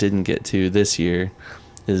list that we didn't get to this year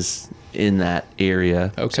is in that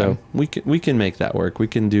area. Okay. So we can make that work. We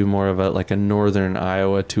can do more of a northern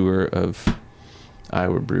Iowa tour of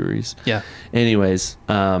Iowa breweries. Yeah. Anyways,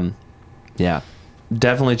 yeah,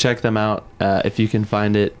 definitely check them out if you can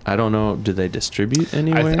find it. I don't know, do they distribute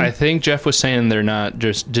anywhere? I think Jeff was saying they're not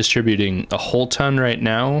just distributing a whole ton right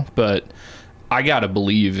now, but I gotta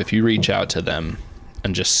believe if you reach out to them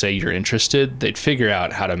and just say you're interested, they'd figure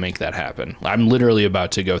out how to make that happen. I'm literally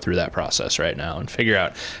about to go through that process right now and figure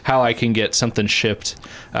out how I can get something shipped.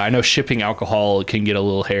 I know shipping alcohol can get a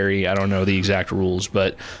little hairy. I don't know the exact rules,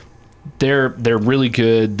 but they're really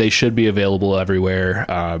good. They should be available everywhere.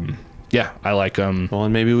 Yeah, I like them. Well,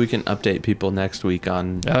 and maybe we can update people next week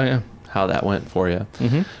on how that went for you.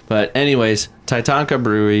 Mm-hmm. But anyways, Titonka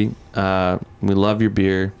Brewing, we love your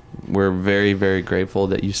beer. We're very, very grateful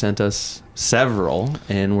that you sent us several,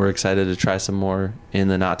 and we're excited to try some more in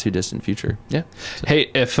the not too distant future. Yeah. So.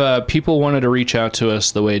 Hey, if people wanted to reach out to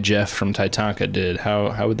us the way Jeff from Titonka did,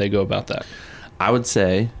 how would they go about that? I would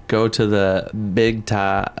say go to the big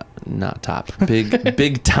time.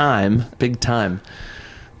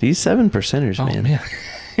 These 7%ers, man.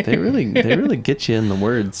 They really get you in the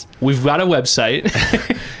words. We've got a website.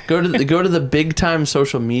 go to the big time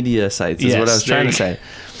social media sites is what I was trying to say.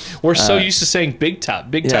 We're so used to saying big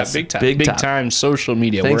time social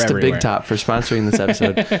media. Thanks to Big Top for sponsoring this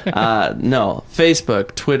episode. No,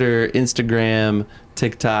 Facebook, Twitter, Instagram,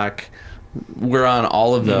 TikTok. We're on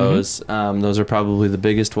all of those. Those are probably the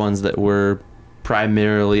biggest ones that we're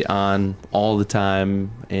primarily on all the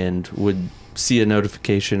time and would see a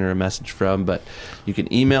notification or a message from. But you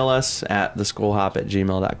can email us at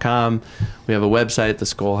theskolhop@gmail.com. We have a website,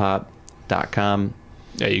 theskolhop.com.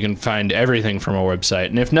 Yeah, you can find everything from our website.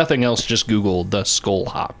 And if nothing else, just Google the Skol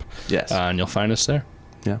Hop. Yes. And you'll find us there.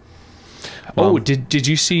 Yeah. Well, did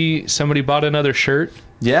you see somebody bought another shirt?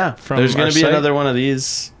 Yeah. There's going to be another one of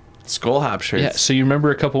these Skol Hop shirts. Yeah. So you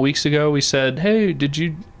remember a couple weeks ago we said, hey, did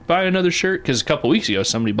you buy another shirt? Because a couple weeks ago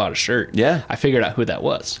somebody bought a shirt. Yeah. I figured out who that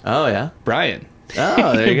was. Oh, yeah? Brian.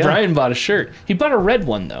 Oh, there you go. Brian bought a shirt. He bought a red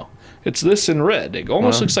one, though. It's this in red. It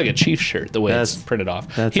almost looks like a Chiefs shirt the way it's printed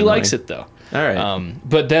off. He likes it, though. All right.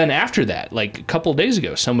 But then after that, like a couple of days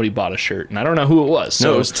ago, somebody bought a shirt, and I don't know who it was. So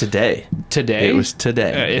no, it was today. Today? It was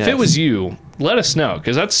today. If it was you, let us know,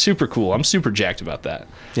 because that's super cool. I'm super jacked about that.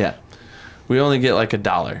 Yeah. We only get like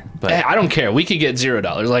 $1, but I don't care. We could get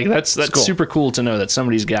 $0. Like that's cool. Super cool to know that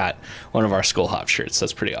somebody's got one of our Skol Hop shirts.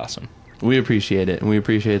 That's pretty awesome. We appreciate it, and we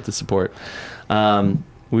appreciate the support.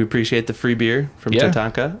 We appreciate the free beer from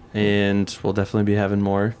Titonka, and we'll definitely be having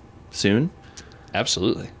more soon.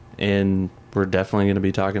 Absolutely. And we're definitely going to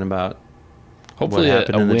be talking about hopefully what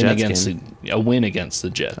happened in the Jets game. A win against the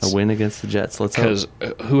Jets. A win against the Jets. Let's hope. Because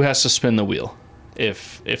who has to spin the wheel?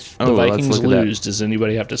 If the Vikings lose, does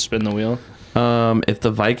anybody have to spin the wheel? If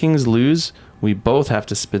the Vikings lose, we both have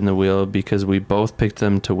to spin the wheel because we both picked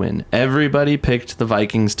them to win. Everybody picked the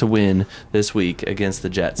Vikings to win this week against the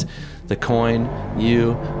Jets. The coin,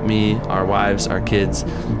 you, me, our wives, our kids.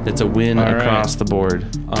 It's a win across the board.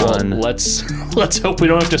 Well, let's hope we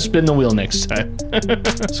don't have to spin the wheel next time.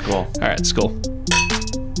 Skol. All right, Skol.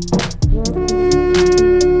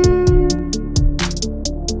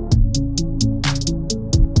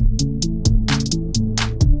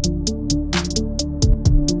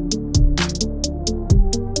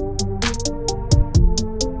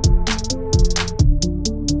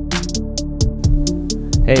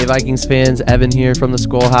 Hey, Hey Vikings fans, Evan here from the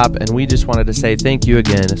Skol Hop, and we just wanted to say thank you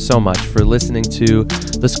again so much for listening to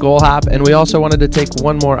the Skol Hop, and we also wanted to take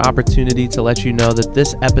one more opportunity to let you know that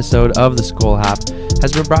this episode of the Skol Hop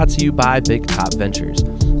has been brought to you by Big Top Ventures.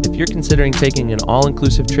 If you're considering taking an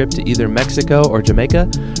all-inclusive trip to either Mexico or Jamaica,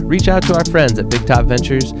 reach out to our friends at Big Top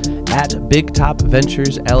Ventures at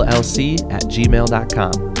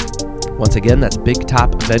bigtopventuresllc@gmail.com. Once again, that's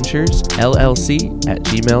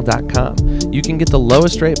bigtopventuresllc@gmail.com. You can get the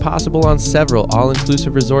lowest rate possible on several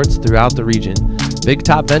all-inclusive resorts throughout the region. Big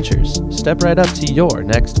Top Ventures. Step right up to your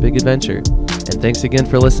next big adventure. And thanks again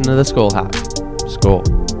for listening to the Skol Hop.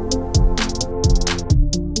 Skol.